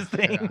changes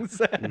yeah.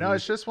 things. No,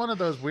 it's just one of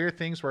those weird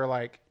things where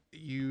like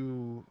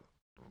you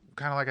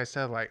kind of like I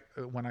said, like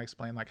when I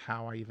explained like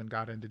how I even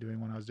got into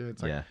doing what I was doing,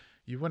 it's like Yeah.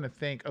 you wouldn't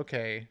think,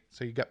 okay,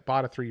 so you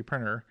bought a 3D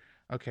printer,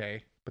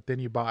 okay, but then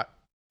you bought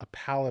a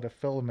pallet of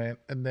filament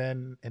and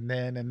then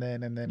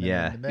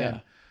Yeah.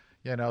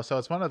 you know, so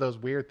it's one of those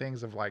weird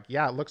things of like,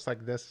 yeah, it looks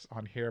like this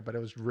on here, but it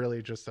was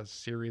really just a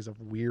series of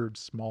weird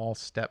small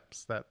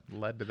steps that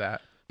led to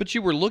that. But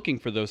you were looking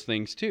for those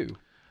things too.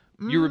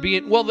 You were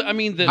being I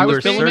mean, the I You was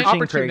were being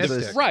filament, searching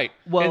opportunistic. Craigslist. right?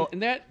 Well,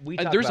 and that We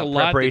talk there's about a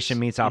lot preparation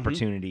that's- meets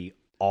opportunity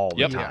all the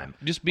Yep. time.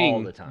 Just being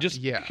all the time. just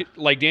Yeah.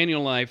 like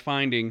Daniel and I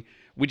finding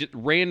we just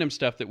random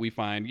stuff that we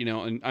find,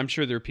 and I'm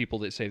sure there are people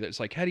that say that it's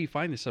like, how do you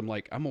find this? I'm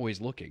like, I'm always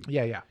looking.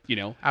 Yeah.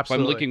 If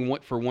Absolutely. I'm looking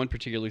for one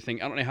particular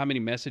thing, I don't know how many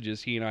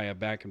messages he and I have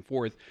back and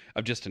forth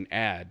of just an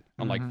ad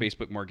on like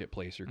Facebook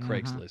Marketplace or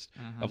Craigslist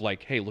of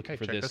like, hey, looking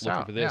for check this, this looking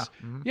out. for this.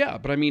 Yeah. Mhm. Yeah,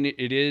 but I mean,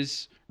 it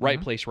is right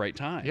place, right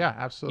time. Yeah,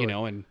 absolutely.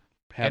 And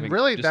having And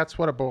really, just that's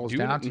what it boils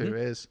doing down it, to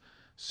is,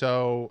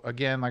 so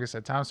again, like I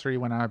said, Timeless 3D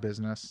went out of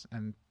business,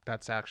 and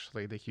that's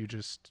actually the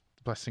hugest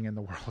blessing in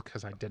the world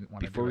because I didn't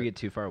want to Before do we it. get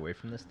too far away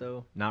from this,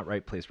 though, not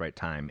right place, right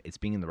time. It's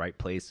being in the right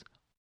place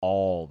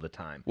all the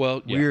time.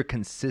 Well, yeah. We're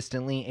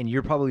consistently, and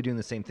you're probably doing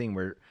the same thing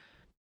where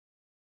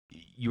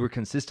you were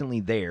consistently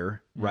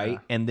there, right? Yeah.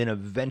 And then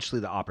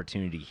eventually the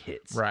opportunity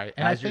hits. Right.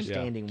 And I As you're think-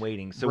 standing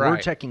waiting. So we're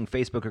Right. checking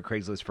Facebook or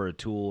Craigslist for a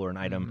tool or an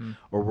item,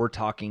 or we're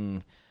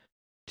talking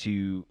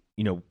to,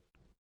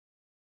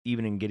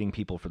 even in getting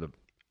people for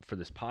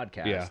this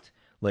podcast. Yeah.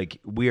 Like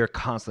we are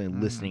constantly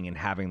listening and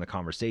having the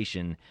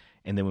conversation,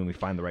 and then when we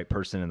find the right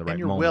person in the right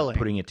you're moment, willing.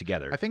 putting it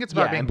together. I think it's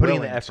about yeah, being and putting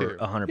in the willing, effort.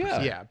 too.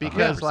 100%. Yeah,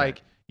 because 100%.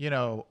 like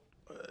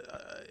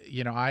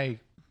I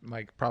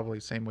like probably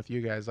same with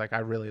you guys. Like I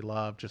really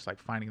love just like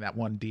finding that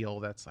one deal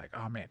that's like,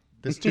 oh man,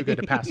 this is too good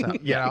to pass up.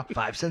 yeah, You know?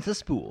 5 cents a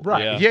spool.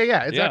 Right. Yeah.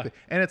 Yeah, exactly.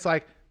 And it's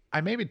like I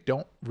maybe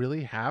don't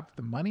really have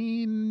the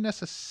money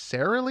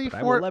necessarily But I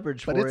for will it,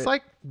 leverage but for it's it.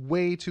 like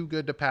way too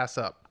good to pass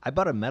up. I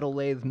bought a metal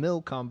lathe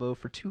mill combo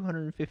for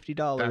 $250,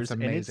 That's and it's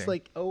amazing.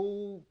 like,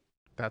 oh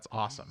That's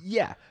awesome.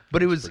 yeah,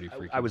 but it was. pretty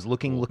freaking I was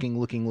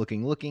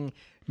looking.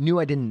 Knew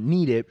I didn't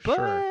need it, but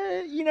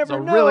Sure. you never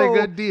It's a know. really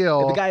good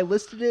deal. The guy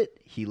listed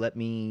it. He let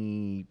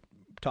me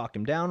talk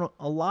him down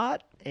a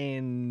lot,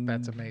 and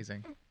That's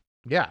amazing.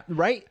 Yeah.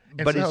 right.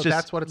 And But so it's just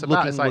that's what it's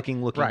about. It's like,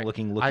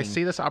 looking. right, I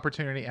see this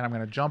opportunity and I'm going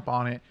to jump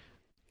on it.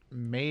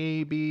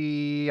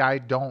 Maybe I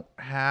don't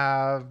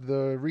have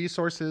the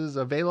resources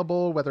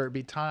available, whether it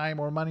be time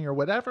or money or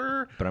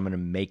whatever. but I'm going to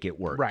make it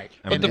work. Right.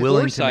 I'm But the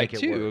willing to foresight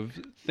make it too work.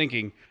 of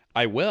thinking,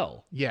 I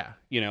will. Yeah,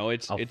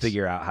 It's I'll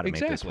figure out how to make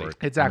this exactly.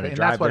 work. exactly. I'm And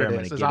gonna that's drive what there, it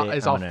I'm is. gonna get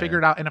it, I'll I'm gonna- figure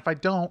it out. And if I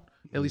don't,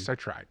 at least I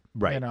tried.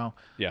 Right. You know?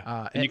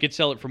 Yeah. And you could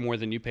sell it for more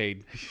than you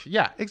paid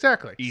Yeah,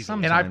 exactly.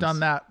 Easily. And I've done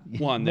that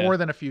One more that-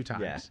 than a few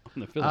times. Yeah. on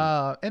the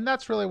filament. And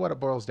that's really what it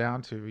boils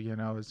down to,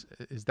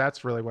 is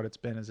that's really what it's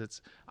been.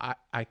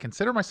 I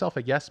consider myself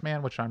a yes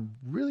man, which I'm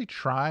really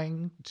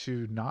trying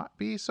to not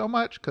be so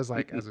much because,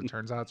 like, as it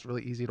turns out, it's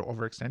really easy to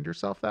overextend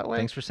yourself that way.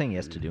 Thanks for saying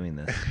yes to doing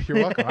this. You're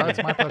welcome. Oh,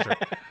 it's my pleasure.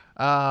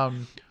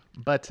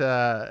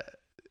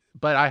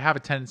 But I have a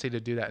tendency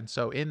to do that, and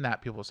so in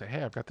that, people say,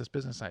 "Hey, I've got this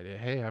business idea.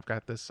 Hey, I've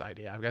got this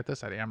idea. I've got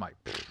this idea." I'm like,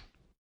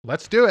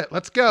 let's do it.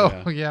 Let's go.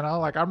 Yeah. You know,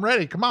 like I'm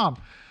ready. Come on.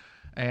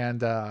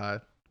 And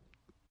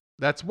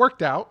that's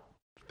worked out,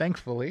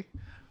 thankfully.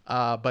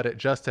 But it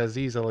just as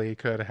easily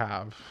could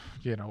have,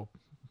 you know,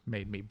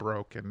 made me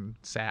broke and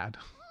sad.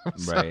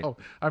 So Right.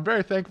 I'm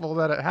very thankful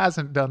that it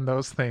hasn't done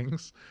those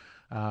things.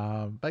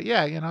 But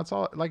yeah, you know, it's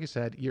all like you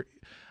said.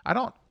 I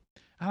don't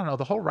know,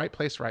 the whole right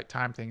place, right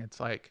time thing. It's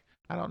like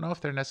I don't know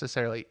if there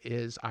necessarily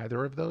is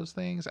either of those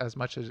things as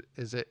much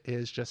as it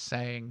is just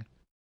saying.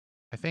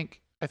 I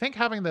think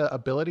having the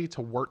ability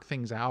to work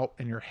things out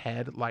in your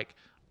head, like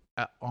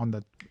on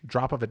the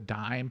drop of a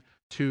dime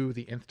to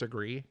the nth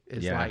degree,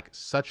 is Yeah. like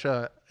such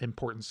a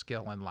important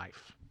skill in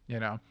life. You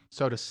know,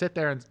 so to sit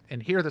there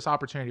and hear this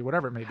opportunity,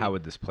 whatever it may be, How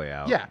would this play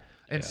out? yeah,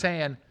 and Yeah.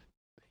 saying,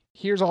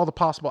 here's all the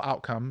possible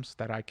outcomes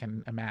that I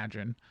can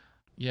imagine.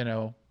 You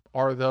know,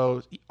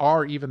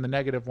 are even the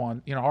negative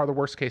one? You know, are the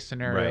worst case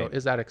scenario? Right.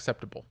 Is that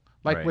acceptable?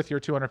 Like Right. with your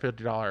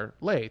 $250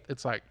 lathe,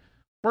 it's like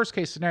worst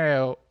case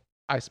scenario.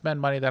 I spend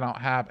money that I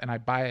don't have and I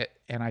buy it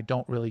and I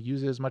don't really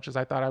use it as much as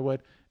I thought I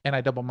would, and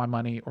I double my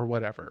money or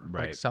whatever, like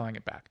Right. selling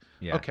it back.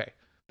 Yeah. Okay,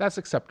 that's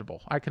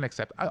acceptable. I can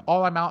accept.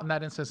 All I'm out in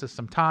that instance is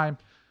some time,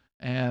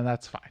 and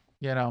that's fine.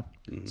 You know.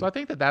 So I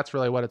think that's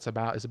really what it's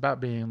about. Is about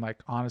being like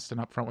honest and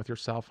upfront with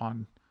yourself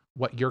on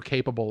what you're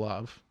capable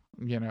of,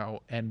 you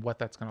know, and what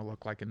that's going to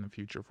look like in the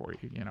future for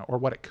you, you know, or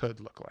what it could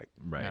look like.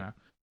 Right. You know?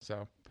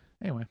 So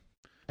anyway,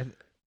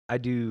 I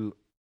do,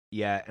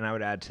 yeah, and I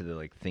would add to the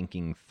like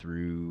thinking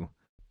through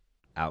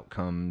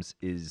outcomes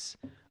is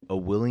a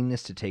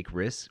willingness to take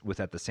risks with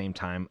at the same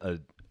time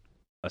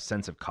a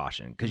sense of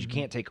caution, because you Mhm.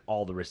 can't take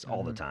all the risks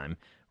all the Mhm. time,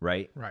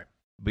 right? right.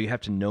 But you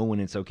have to know when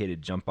it's okay to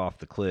jump off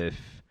the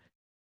cliff,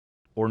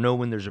 or know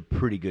when there's a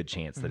pretty good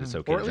chance that it's Mhm.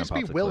 okay or to at least jump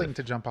be off the willing cliff.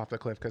 to jump off the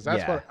cliff, because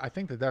that's Yeah. what I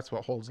think that's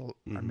what holds. I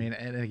Mhm. mean,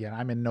 and again,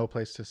 I'm in no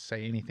place to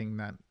say anything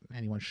that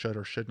anyone should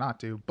or should not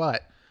do,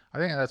 but I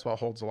think that's what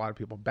holds a lot of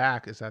people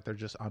back, is that they're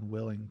just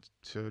unwilling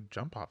to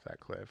jump off that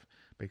cliff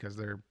because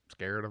they're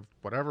scared of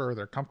whatever,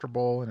 they're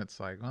comfortable, and it's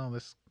like, well,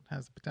 this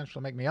has the potential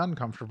to make me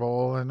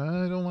uncomfortable, and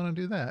I don't want to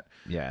do that.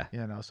 Yeah.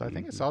 You know, so I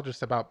think it's Mhm. all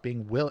just about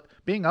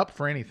being up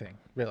for anything,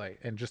 really,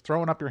 and just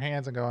throwing up your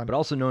hands and going, But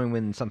also knowing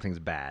when something's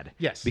bad.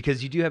 yes,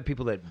 Because you do have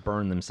people that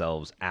burn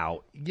themselves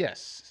out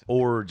yes,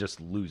 or just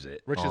lose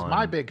it. which is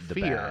my on big the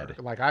fear. bad.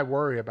 Like I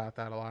worry about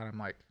that a lot. I'm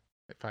like,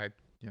 if I,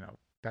 you know,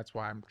 that's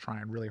why I'm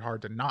trying really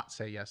hard to not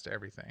say yes to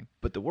everything.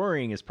 But the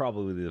worrying is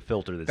probably the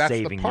filter that's, That's the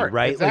saving part, you,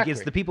 right? Like exactly.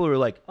 it's the people who are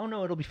like, "Oh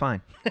no, it'll be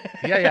fine."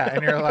 Yeah,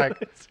 and you're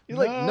like, you're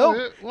like, "No, "No,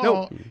 it no,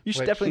 won't." you should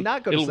Which- definitely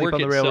not go to It'll sleep work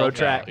on the railroad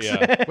itself out, tracks."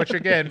 yeah. Which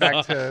again,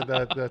 back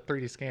to the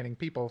 3D scanning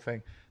people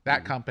thing.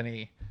 That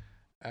company,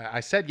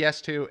 I said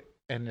yes to,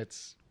 and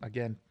it's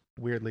again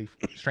weirdly,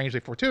 strangely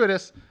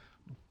fortuitous,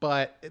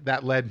 but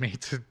that led me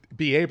to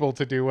be able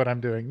to do what I'm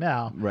doing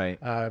now. Right.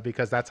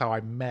 Because that's how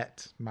I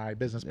met my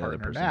business The other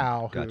partner person.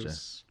 now, Gotcha.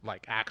 who's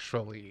like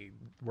actually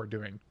we're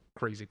doing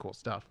crazy cool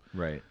stuff.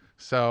 Right.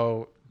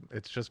 So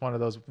it's just one of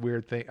those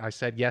weird things. I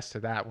said yes to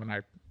that when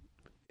I,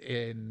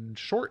 in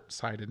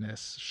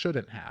short-sightedness,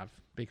 shouldn't have,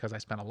 because I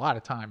spent a lot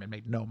of time and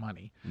made no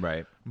money.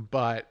 Right.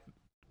 But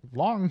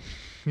long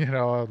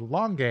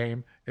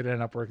game, it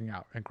ended up working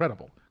out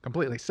incredible.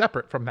 Completely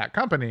separate from that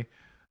company,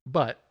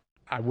 but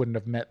I wouldn't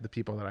have met the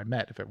people that I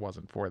met if it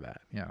wasn't for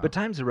that. You know? But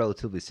time's a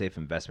relatively safe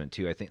investment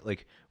too. I think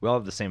like we all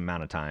have the same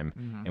amount of time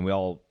Mhm. and we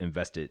all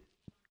invest it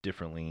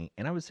differently.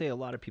 And I would say a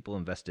lot of people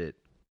invest it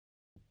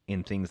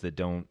in things that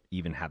don't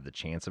even have the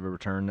chance of a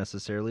return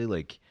necessarily.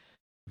 Like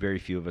very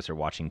few of us are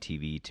watching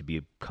TV to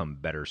become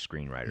better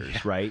screenwriters,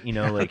 Yeah. right? You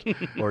know, like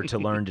or to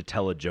learn to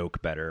tell a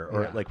joke better,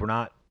 or Yeah. like we're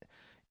not.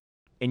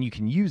 And you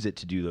can use it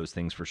to do those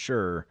things for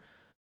sure.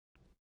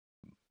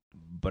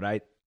 But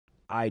I've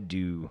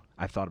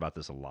thought about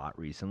this a lot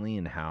recently,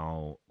 and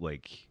how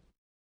like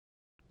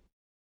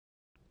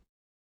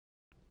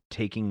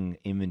taking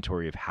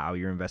inventory of how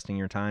you're investing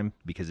your time,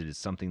 because it is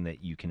something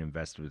that you can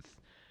invest with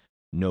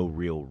no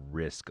real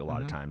risk a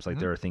lot of Mhm, times. Like mhm.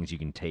 there are things you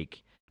can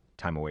take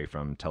time away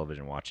from,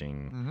 television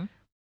watching,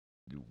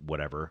 Mhm.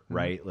 whatever, Mhm.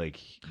 right? Like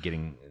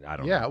getting, I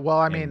don't Yeah, know. well,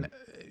 I And- mean,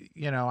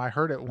 you know, I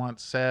heard it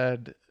once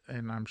said,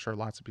 and I'm sure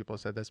lots of people have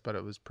said this, but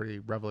it was pretty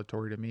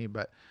revelatory to me.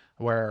 But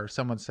where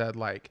someone said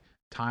like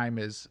time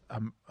is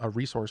a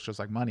resource just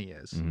like money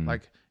is. Mhm.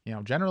 Like, you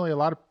know, generally a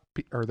lot of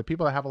or the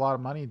people that have a lot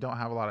of money don't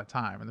have a lot of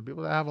time, and the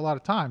people that have a lot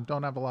of time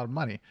don't have a lot of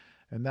money,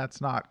 and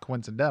that's not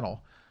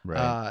coincidental.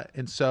 Right.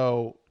 And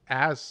so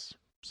as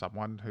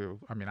someone who,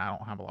 I mean, I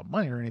don't have a lot of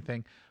money or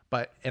anything,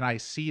 and I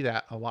see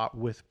that a lot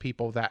with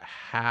people that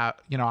have,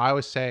 you know, I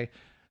always say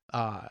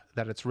that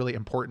it's really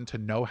important to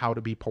know how to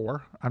be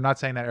poor. I'm not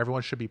saying that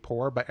everyone should be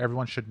poor, but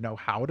everyone should know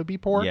how to be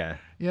poor, Yeah.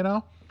 you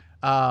know,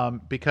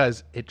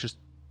 because it just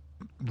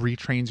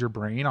retrains your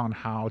brain on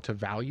how to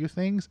value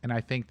things. And I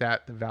think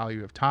that the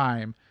value of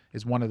time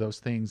is one of those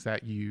things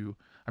that the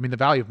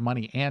value of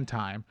money and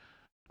time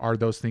are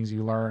those things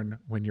you learn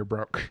when you're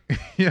broke,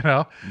 you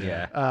know?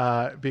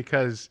 Yeah.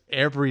 Because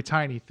every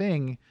tiny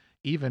thing,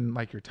 even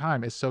like your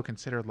time, is so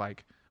considered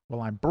like,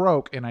 well, I'm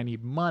broke and I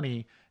need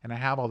money and I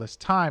have all this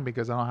time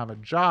because I don't have a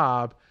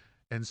job.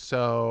 And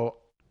so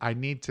I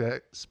need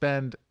the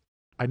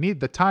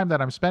time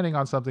that I'm spending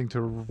on something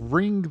to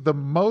wring the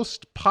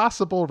most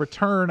possible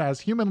return as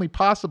humanly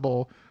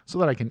possible so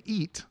that I can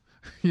eat,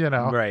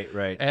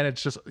 Right. And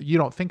it's just, you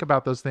don't think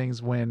about those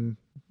things when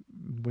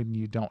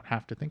you don't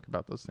have to think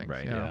about those things.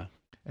 Right, Yeah.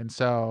 And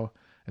so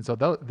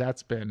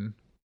that's been,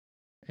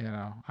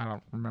 I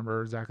don't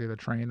remember exactly the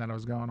train that I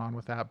was going on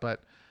with that,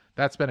 but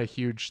that's been a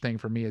huge thing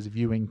for me, is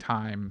viewing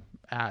time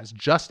as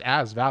just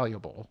as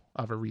valuable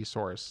of a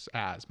resource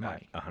as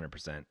money.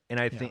 100%. And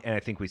I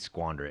think we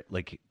squander it.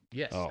 Like,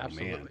 Yes, Oh,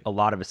 absolutely. man. a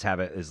lot of us have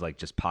it as like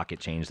just pocket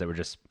change that we're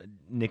just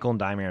nickel and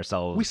diming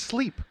ourselves. We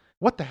sleep.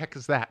 What the heck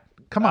is that?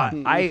 Come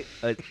on.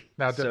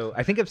 Now, So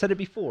I think I've said it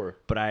before,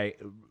 but I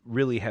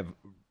really have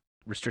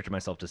restricted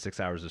myself to 6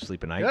 hours of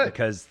sleep a night Good.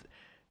 because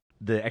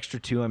the extra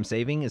 2 I'm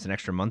saving is an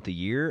extra month a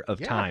year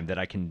of Yeah. time that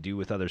I can do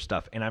with other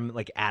stuff, and I'm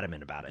like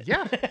adamant about it.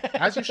 Yeah,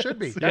 as you should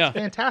be. That's Yeah.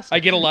 fantastic. I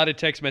get a lot of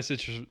text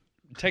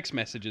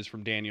messages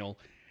from Daniel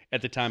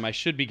at the time I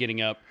should be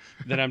getting up,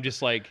 that I'm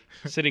just like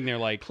sitting there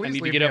like, Please I need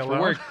to leave get me up for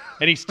alone. work.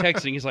 And he's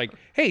texting. He's like,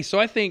 hey, so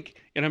I think,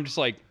 and I'm just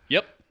like,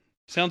 yep,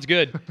 sounds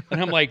good.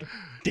 And I'm like,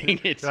 dang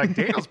it. You're like,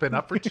 Daniel's been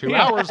up for 2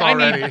 Yeah, hours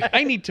already.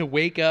 I need to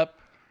wake up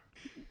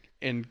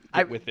and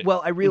get with it.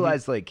 Well, I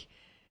realized like,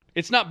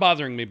 It's not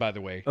bothering me, by the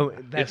way. oh,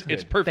 that's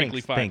It's good.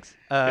 perfectly Thanks,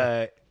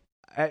 fine.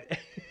 Thanks.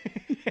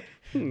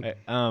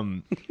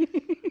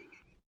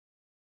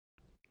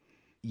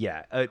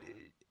 Yeah.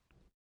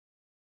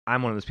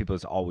 I'm one of those people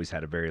that's always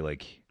had a very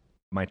like,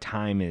 my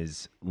time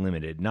is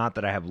limited. Not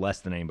that I have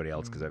less than anybody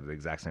else because I have the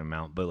exact same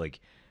amount, but like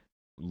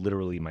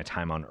literally my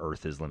time on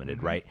earth is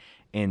limited, right?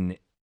 And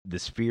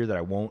this fear that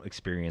I won't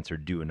experience or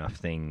do enough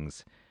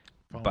things.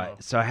 FOMO.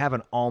 But so I have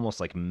an almost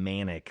like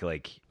manic,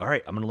 like, all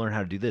right, I'm going to learn how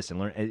to do this and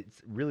learn.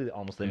 It's really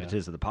almost the Yeah.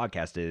 impetus of the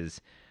podcast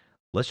is,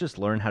 let's just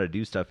learn how to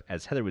do stuff.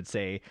 As Heather would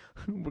say,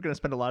 we're going to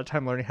spend a lot of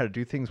time learning how to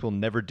do things we'll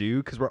never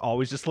do because we're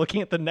always just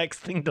looking at the next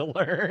thing to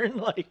learn,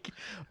 like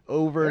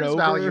over There's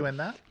and over. value in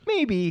that.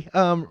 Maybe.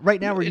 Right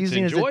now we're It's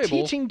using it as a enjoyable.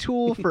 teaching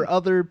tool for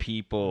other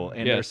people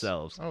and Yes.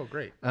 ourselves. Oh,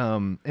 great.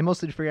 And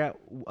mostly to figure out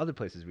other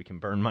places we can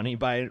burn money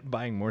by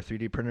buying more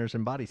 3D printers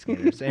and body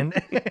scanners. And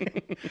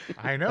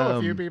I know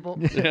a few people.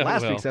 Yeah,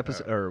 last well. week's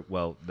episode, or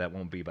well, that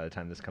won't be by the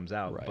time this comes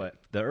out, Right. but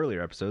the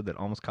earlier episode that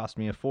almost cost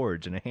me a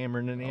forge and a hammer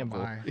and an Oh, anvil.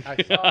 my.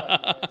 I saw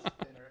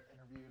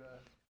interviewed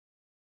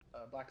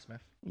a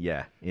blacksmith.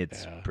 Yeah,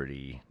 it's Yeah.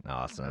 pretty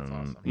awesome. That's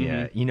awesome.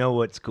 Yeah, you know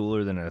what's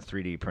cooler than a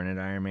 3D printed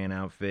Iron Man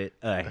outfit?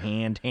 A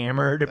hand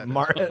hammered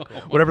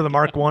whatever the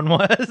Mark One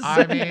was.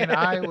 I mean,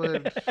 I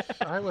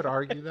would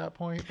argue that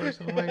point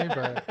personally,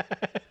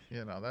 but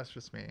that's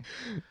just me.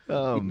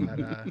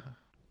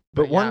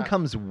 But one yeah.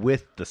 comes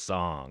with the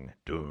song.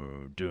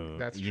 Dun, dun,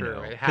 That's you true.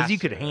 know, It 'cause has you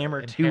could to.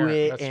 hammer to Inherent.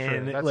 it, That's true.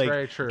 and That's like,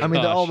 very true. I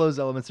mean, all Gosh. those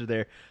elements are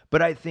there.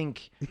 But I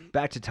think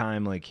back to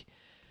time, like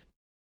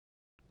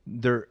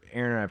Aaron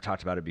and I have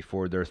talked about it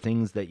before. There are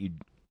things that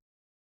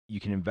you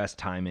can invest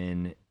time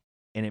in,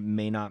 and it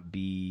may not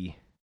be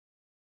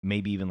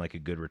maybe even like a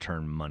good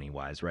return money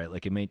wise, right?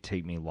 Like it may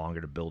take me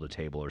longer to build a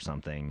table or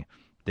something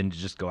than to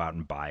just go out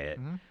and buy it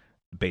Mhm.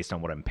 based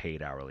on what I'm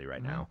paid hourly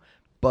right Mhm. now.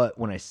 But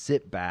when I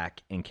sit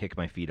back and kick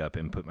my feet up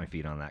and put my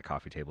feet on that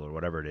coffee table or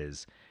whatever it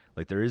is,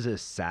 like there is a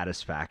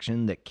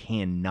satisfaction that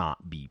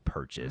cannot be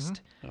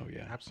purchased. Oh,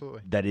 yeah.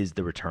 Absolutely. That is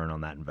the return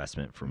on that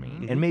investment for me.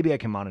 Mhm. And maybe I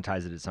can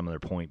monetize it at some other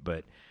point,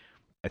 but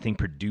I think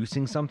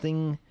producing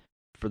something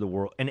for the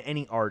world, and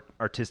any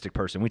artistic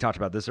person, we talked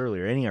about this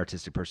earlier, any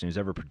artistic person who's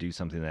ever produced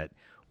something that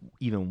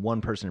even one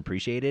person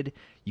appreciated,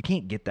 you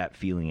can't get that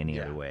feeling any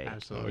Yeah, other way.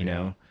 absolutely. You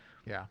know?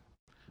 Yeah.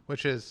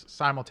 Which is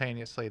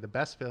simultaneously the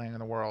best feeling in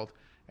the world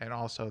and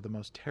also the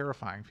most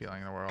terrifying feeling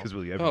in the world. Because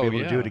will you ever Oh, be able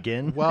to do yeah. it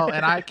again? Well,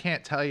 and I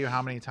can't tell you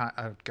how many times.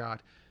 Oh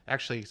God,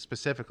 actually,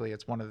 specifically,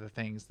 it's one of the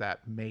things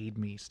that made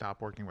me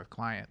stop working with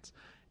clients,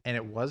 and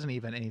it wasn't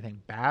even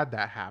anything bad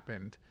that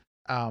happened.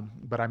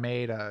 But I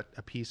made a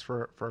piece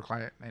for a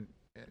client, and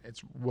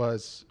it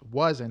was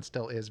and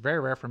still is very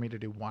rare for me to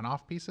do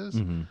one-off pieces.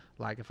 Mhm.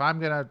 Like if I'm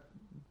gonna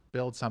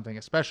build something,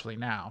 especially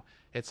now,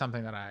 it's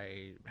something that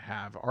I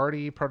have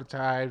already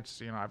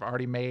prototyped. I've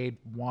already made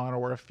one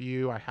or a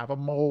few. I have a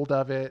mold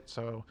of it,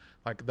 so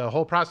like the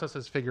whole process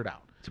is figured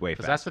out. It's way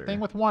Because that's the faster. thing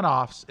with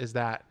one-offs is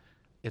that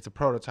it's a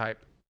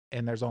prototype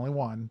and there's only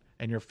one,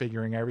 and you're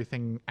figuring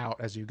everything out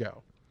as you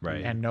go.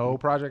 Right. And no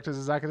project is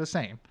exactly the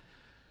same.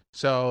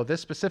 So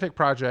this specific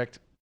project,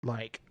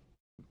 like,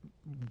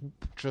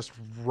 just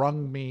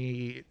wrung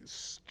me,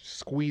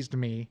 squeezed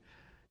me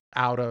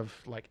out of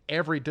like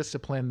every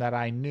discipline that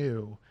I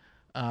knew,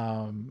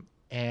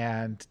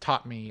 and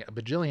taught me a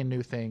bajillion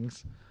new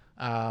things.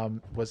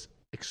 Was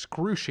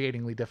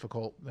excruciatingly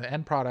difficult. The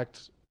end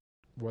product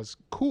was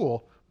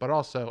cool, but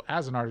also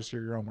as an artist,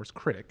 you're your own worst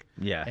critic.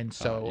 Yeah. And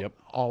so Yep.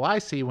 all I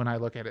see when I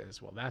look at it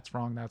is, well, that's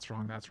wrong, that's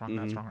wrong, that's wrong,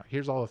 that's wrong.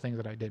 Here's all the things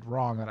that I did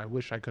wrong that I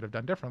wish I could have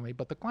done differently,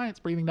 but the client's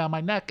breathing down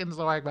my neck, and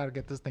so I got to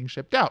get this thing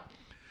shipped out.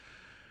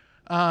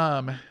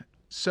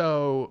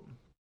 So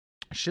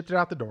shipped it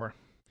out the door,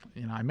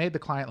 I made the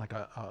client like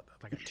a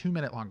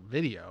 2-minute long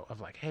video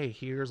of like, hey,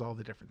 here's all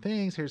the different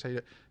things. Here's how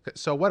you.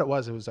 So what it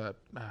was a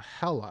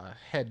Hela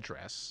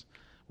headdress,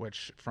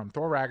 which from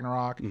Thor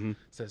Ragnarok,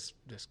 it's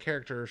this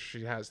character.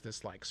 She has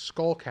this like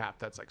skull cap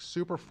that's like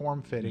super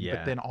form fitting,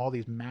 but then all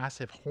these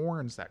massive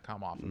horns that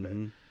come off of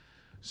it.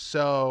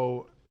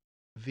 So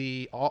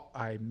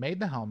I made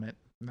the helmet,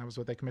 and that was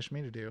what they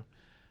commissioned me to do,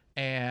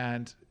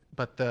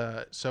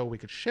 so we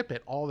could ship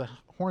it. All the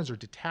horns are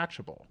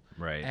detachable,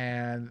 Right.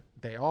 and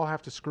they all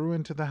have to screw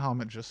into the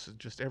helmet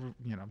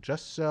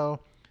just so.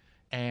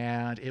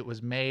 And it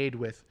was made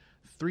with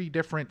 3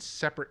 different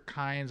separate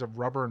kinds of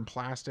rubber and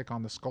plastic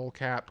on the skull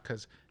cap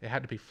because it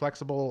had to be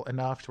flexible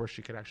enough to where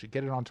she could actually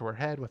get it onto her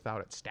head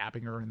without it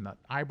stabbing her in the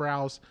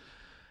eyebrows.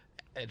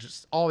 And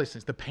just all these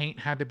things. The paint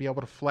had to be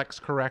able to flex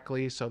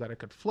correctly so that it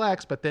could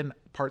flex, but then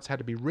parts had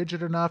to be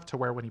rigid enough to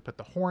where when you put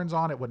the horns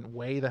on, it wouldn't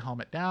weigh the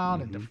helmet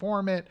down and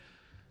deform it.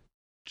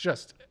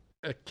 Just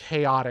a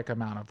chaotic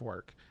amount of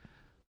work.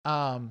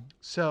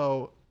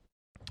 So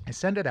I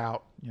send it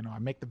out, I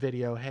make the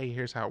video. Hey,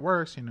 here's how it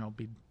works.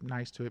 Be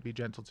nice to it, be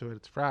gentle to it.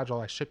 It's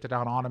fragile. I shipped it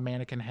out on a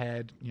mannequin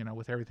head,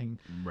 with everything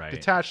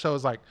detached. So it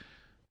was like,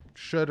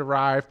 should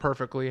arrive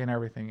perfectly and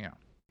everything.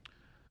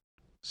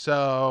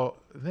 So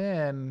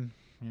then,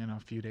 a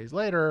few days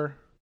later,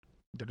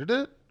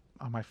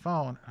 on my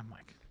phone, I'm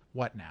like,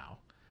 what now?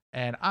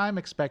 And I'm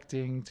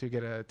expecting to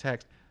get a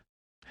text.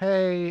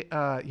 Hey,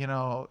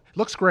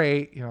 looks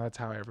great. That's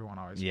how everyone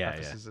always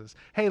prefaces this.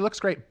 Hey, looks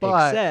great,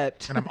 but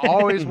Except, and I'm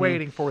always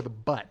waiting for the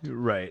but.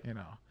 Right.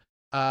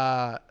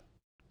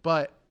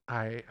 But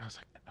I was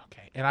like,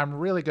 okay. And I'm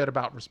really good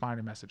about responding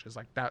to messages.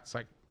 Like that's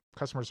like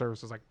customer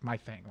service is like my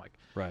thing. Like,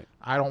 right.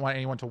 I don't want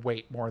anyone to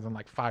wait more than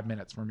like 5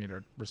 minutes for me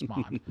to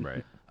respond.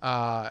 Right.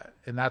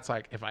 And that's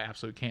like if I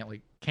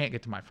absolutely can't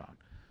get to my phone.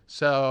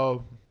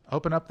 So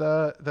open up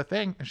the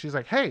thing, and she's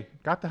like, "Hey,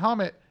 got the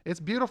helmet. It's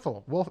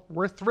beautiful.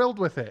 We're thrilled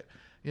with it.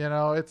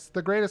 It's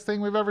the greatest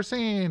thing we've ever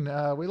seen.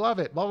 We love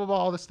it. Blah blah blah,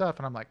 all this stuff."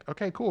 And I'm like,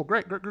 "Okay, cool,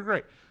 great."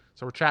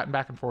 So we're chatting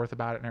back and forth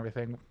about it and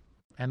everything,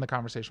 end the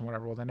conversation,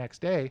 whatever. Well, the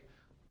next day,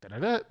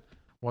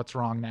 what's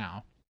wrong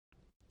now?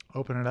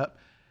 Open it up.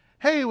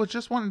 Hey, was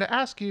just wanting to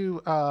ask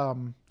you,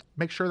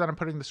 make sure that I'm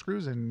putting the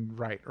screws in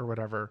right or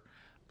whatever.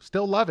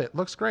 Still love it.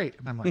 Looks great.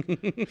 And I'm like,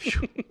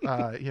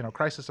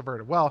 crisis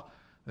averted. Well,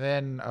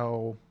 then,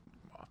 a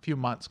few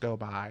months go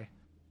by.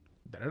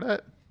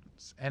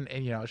 And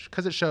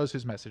because it shows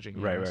who's messaging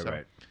you. Right.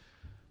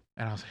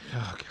 And I was like,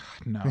 oh,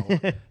 God, no.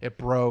 It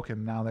broke,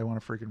 and now they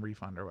want a freaking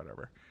refund or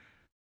whatever.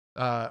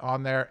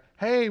 On there,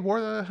 hey,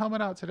 wore the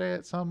helmet out today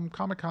at some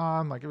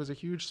Comic-Con. Like, it was a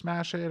huge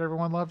smash hit.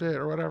 Everyone loved it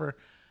or whatever.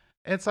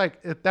 It's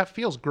like, that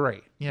feels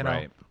great,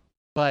 Right.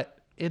 But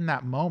in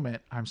that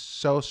moment, I'm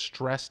so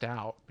stressed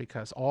out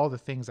because all the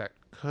things that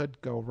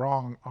could go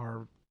wrong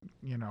are,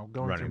 going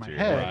Running through my through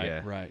your head.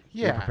 head. Right.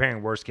 Yeah. You're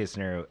preparing worst case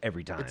scenario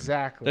every time.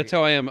 Exactly. That's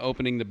how I am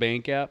opening the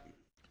bank app.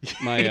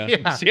 My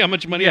Yeah. see how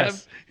much money I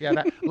have.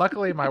 Yeah.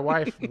 Luckily, my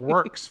wife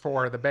works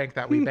for the bank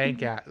that we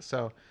bank at,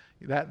 so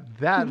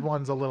that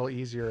one's a little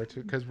easier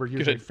because we're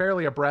usually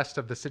fairly abreast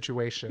of the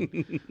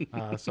situation.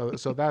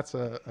 So that's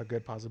a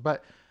good positive.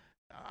 But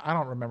I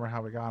don't remember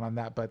how we got on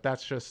that, but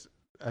that's just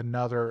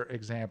another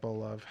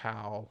example of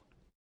how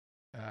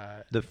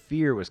the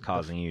fear was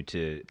causing you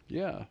to.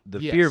 Yeah. The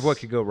fear of what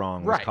could go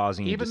wrong was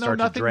causing you Even to though start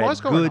to nothing dread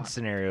was going good on.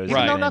 scenarios.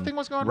 even though Right. nothing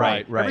was going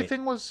Right.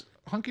 everything was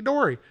hunky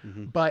dory.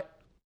 But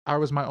I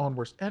was my own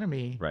worst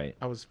enemy. Right.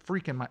 I was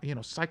freaking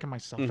psyching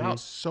myself out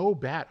so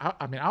bad.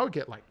 I mean, I would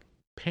get like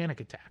panic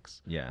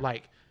attacks. Yeah.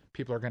 Like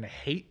people are gonna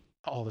hate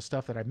all the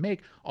stuff that I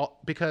make,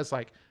 because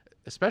like,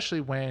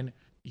 especially when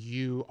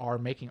you are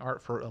making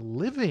art for a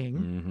living.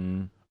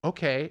 Mm-hmm.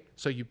 Okay,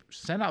 so you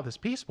send out this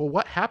piece. Well,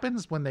 what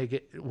happens when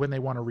they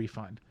want a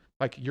refund?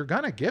 Like, you're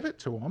gonna give it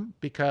to them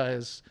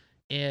because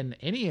in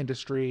any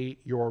industry,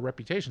 your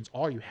reputation's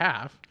all you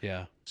have.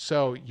 Yeah.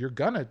 So you're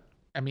gonna,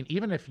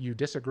 even if you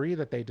disagree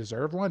that they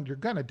deserve one, you're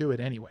gonna do it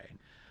anyway.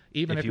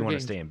 Even if you you're want to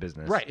getting- stay in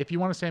business. Right. If you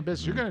want to stay in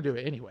business, you're gonna do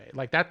it anyway.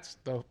 Like that's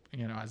the,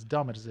 as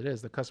dumb as it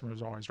is, the customer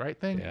is always right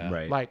thing. Yeah.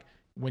 Right. Like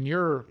when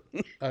you're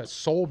a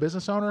sole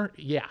business owner,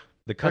 yeah.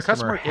 The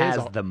customer has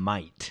is the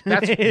might.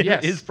 That's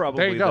yes. is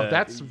probably there you go.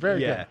 That's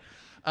very yeah.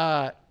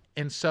 good.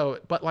 And so,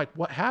 but like,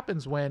 what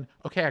happens when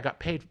I got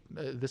paid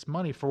this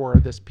money for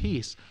this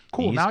piece?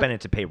 Cool. You Now, spend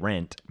it to pay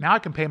rent. now I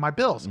can pay my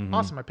bills.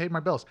 Awesome. I paid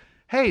my bills.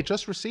 Hey,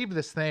 just received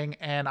this thing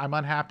and I'm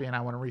unhappy and I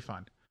want a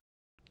refund.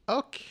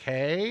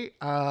 Okay.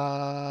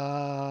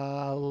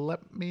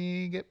 Let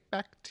me get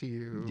back to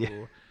you.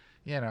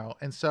 Yeah.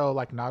 And so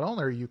like, not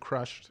only are you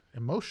crushed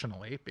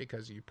emotionally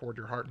because you poured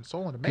your heart and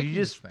soul into Could making you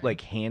this just thing.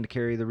 like hand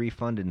carry the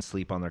refund and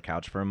sleep on their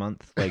couch for a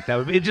month? Like that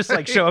would be just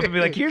like show up and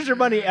be like, "Here's your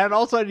money," and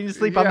also I need to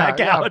sleep on that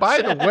couch. Yeah.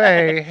 By the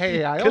way,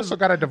 hey, I also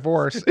got a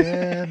divorce,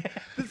 and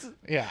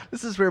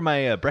This is where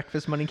my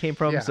breakfast money came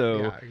from.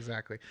 yeah,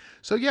 exactly.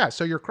 So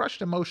you're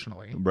crushed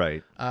emotionally,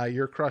 right.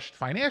 you're crushed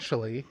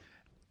financially,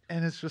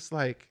 and it's just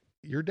like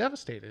you're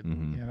devastated,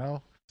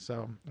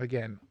 So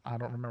again, I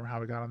don't remember how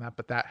we got on that,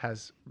 but that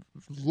has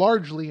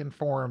largely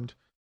informed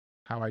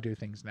how I do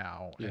things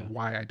now Yeah. and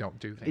why I don't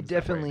do things. It that way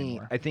definitely,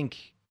 anymore. I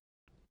think,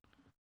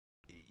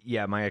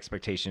 yeah, my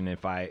expectation,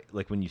 if I,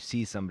 like, when you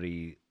see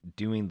somebody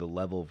doing the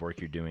level of work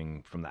you're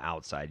doing from the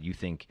outside, you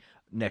think,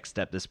 next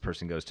step, this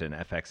person goes to an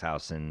FX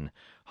house in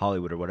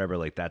Hollywood or whatever,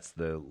 like, that's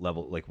the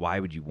level, like, why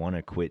would you want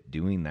to quit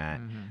doing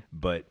that?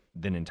 But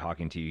then in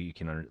talking to you, you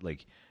can,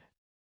 like,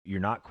 you're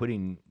not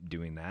quitting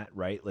doing that,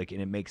 right? Like, and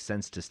it makes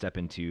sense to step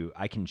into,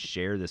 I can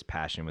share this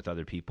passion with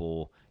other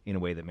people in a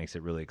way that makes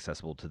it really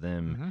accessible to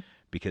them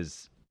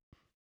because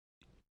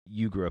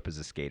you grew up as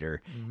a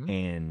skater,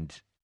 and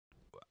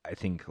I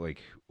think,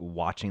 like,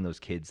 watching those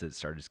kids that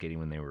started skating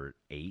when they were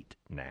 8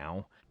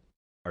 now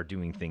are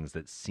doing things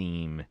that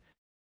seem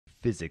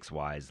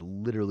physics-wise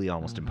literally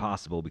almost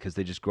impossible because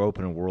they just grow up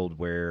in a world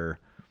where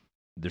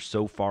they're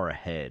so far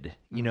ahead,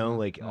 you know,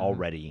 like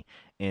already.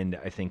 And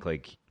I think,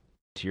 like,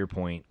 to your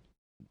point,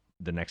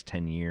 the next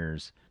 10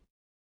 years,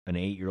 an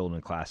 8-year-old in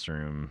a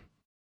classroom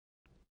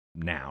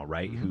now,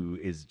 right, who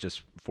is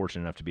just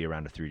fortunate enough to be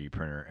around a 3D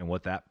printer, and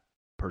what that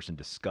person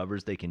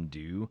discovers they can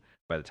do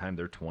by the time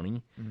they're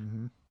 20.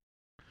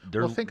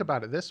 Well, think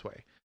about it this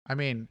way. I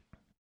mean,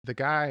 the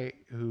guy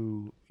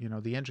who, you know,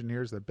 the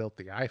engineers that built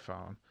the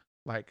iPhone,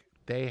 like,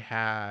 they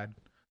had,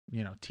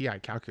 you know, TI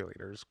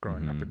calculators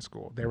growing up in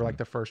school. They were like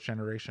the first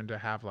generation to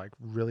have like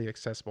really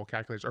accessible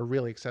calculators or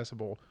really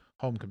accessible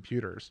home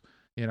computers,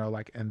 you know,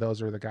 like, and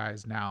those are the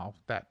guys now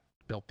that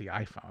built the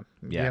iPhone.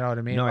 Yeah. You know what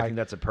I mean? No, like, I think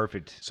that's a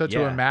perfect. So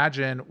to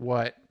imagine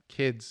what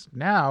kids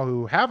now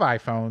who have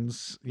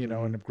iPhones, you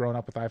know, and have grown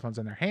up with iPhones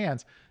in their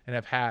hands and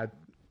have had,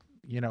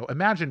 you know,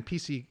 imagine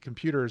PC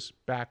computers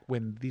back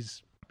when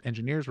these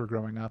engineers were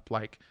growing up,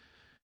 like,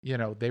 you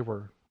know, they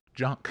were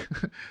junk.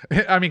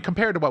 I mean,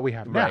 compared to what we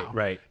have now,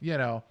 right. You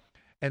know,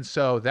 and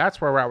so that's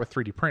where we're at with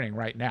 3D printing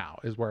right now,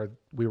 is where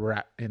we were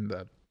at in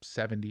the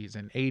 70s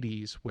and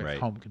 80s with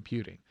home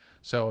computing.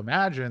 So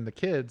imagine the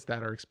kids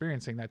that are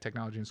experiencing that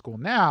technology in school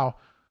now.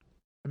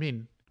 I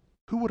mean,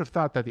 who would have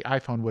thought that the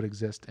iPhone would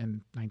exist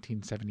in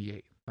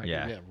 1978? Like,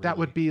 that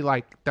would be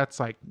like, that's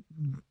like,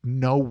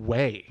 no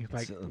way.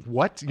 Like,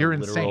 what? You're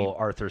insane.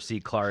 Arthur C.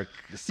 Clarke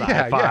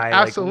sci-fi.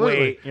 Absolutely. Like,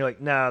 wait, you're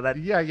like, no, that.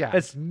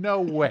 It's no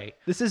way.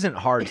 This isn't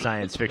hard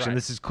science fiction.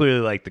 This is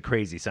clearly like the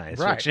crazy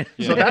science fiction.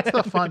 So that's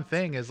the fun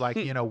thing is, like,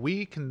 you know,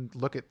 we can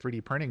look at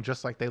 3D printing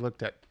just like they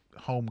looked at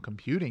home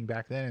computing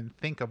back then and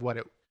think of what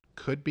it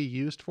could be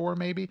used for.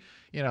 Maybe,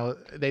 you know,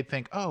 they'd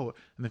think, oh,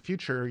 in the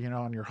future, you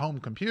know, on your home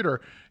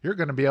computer, you're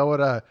going to be able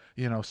to,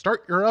 you know,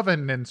 start your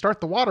oven and start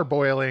the water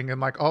boiling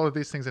and like all of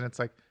these things. And it's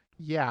like,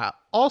 yeah,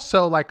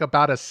 also like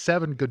about a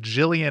 7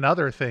 gajillion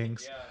other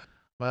things.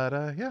 But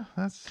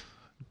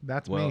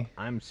that's well, me.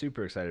 I'm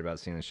super excited about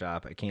seeing the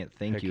shop. I can't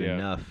thank Heck you yeah.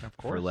 enough Of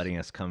for course. letting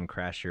us come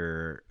crash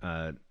your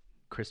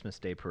Christmas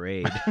Day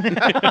parade. Which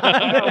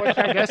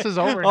I guess is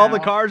over All now. the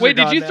cars. Wait, are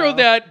did gone you now. throw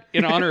that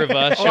in honor of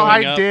us Oh, showing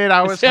I up? did.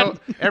 I was.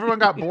 Everyone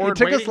got bored. It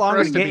took us waiting for longer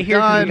us to be get here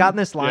because we done. got in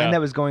this line Yeah.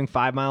 that was going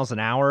 5 miles an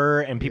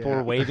hour, and people Yeah.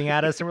 were waving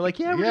at us, and we're like,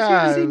 "Yeah, we're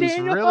Yeah, just it here to was see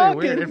Daniel really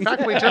Hawkins." weird. In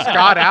fact, we just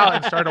got out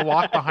and started to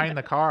walk behind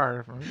the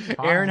car. It was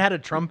fine. Aaron had a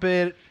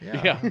trumpet.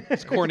 Yeah,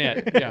 it's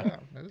cornet. Yeah.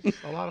 It was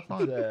a lot of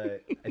fun.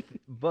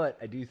 But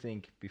I do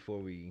think before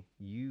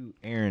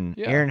Aaron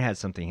Yeah. Aaron has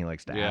something he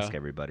likes to Yeah. ask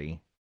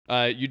everybody.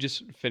 You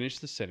just finish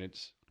the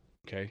sentence,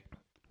 okay?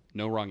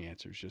 No wrong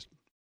answers. Just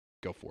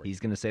go for it.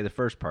 He's going to say the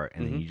first part,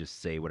 and then Mhm. you just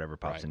say whatever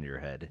pops Right. into your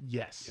head.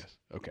 Yes. Yes.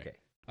 Okay. Okay.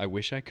 I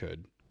wish I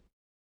could.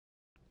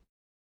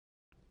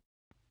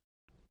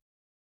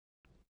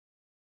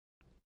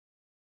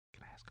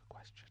 Can I ask a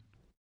question?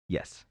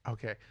 Yes.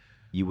 Okay.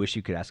 You wish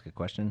you could ask a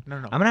question? No.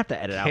 I'm going to have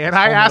to edit out. Can this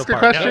I whole ask middle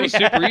a part. That was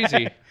question? super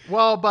easy.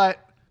 Well,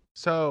 but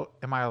so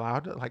am I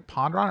allowed to like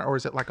ponder on it, or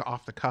is it like an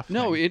off the cuff?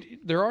 No, thing?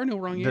 there are no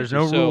wrong There's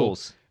answers. no So,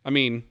 rules. I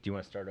mean, Do you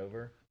want to start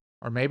over?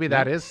 Or maybe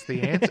that is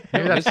the answer.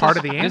 Maybe that's this part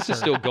is- of the answer. This is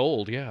still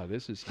gold. Yeah,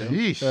 this is still.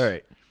 Yeesh. All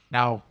right.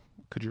 Now,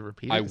 could you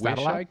repeat it? I Is that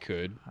wish allowed? I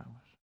could. I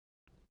wish.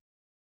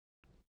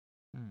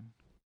 Hmm.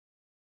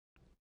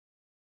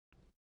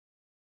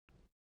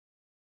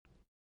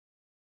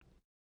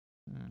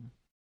 Hmm.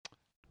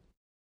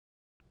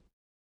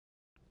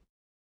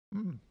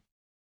 Hmm.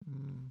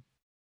 Hmm.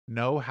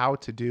 Know how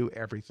to do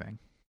everything.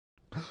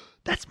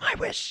 That's my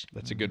wish.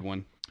 That's a good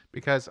one.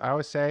 Because I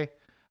always say,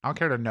 I don't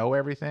care to know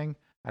everything.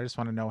 I just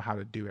want to know how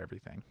to do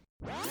everything.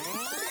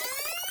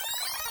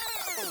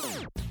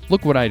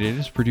 Look What I Did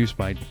is produced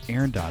by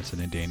Aaron Dodson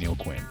and Daniel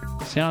Quinn.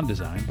 Sound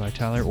design by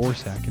Tyler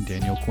Orsak and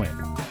Daniel Quinn.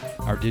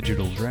 Our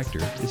digital director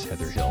is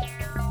Heather Hill.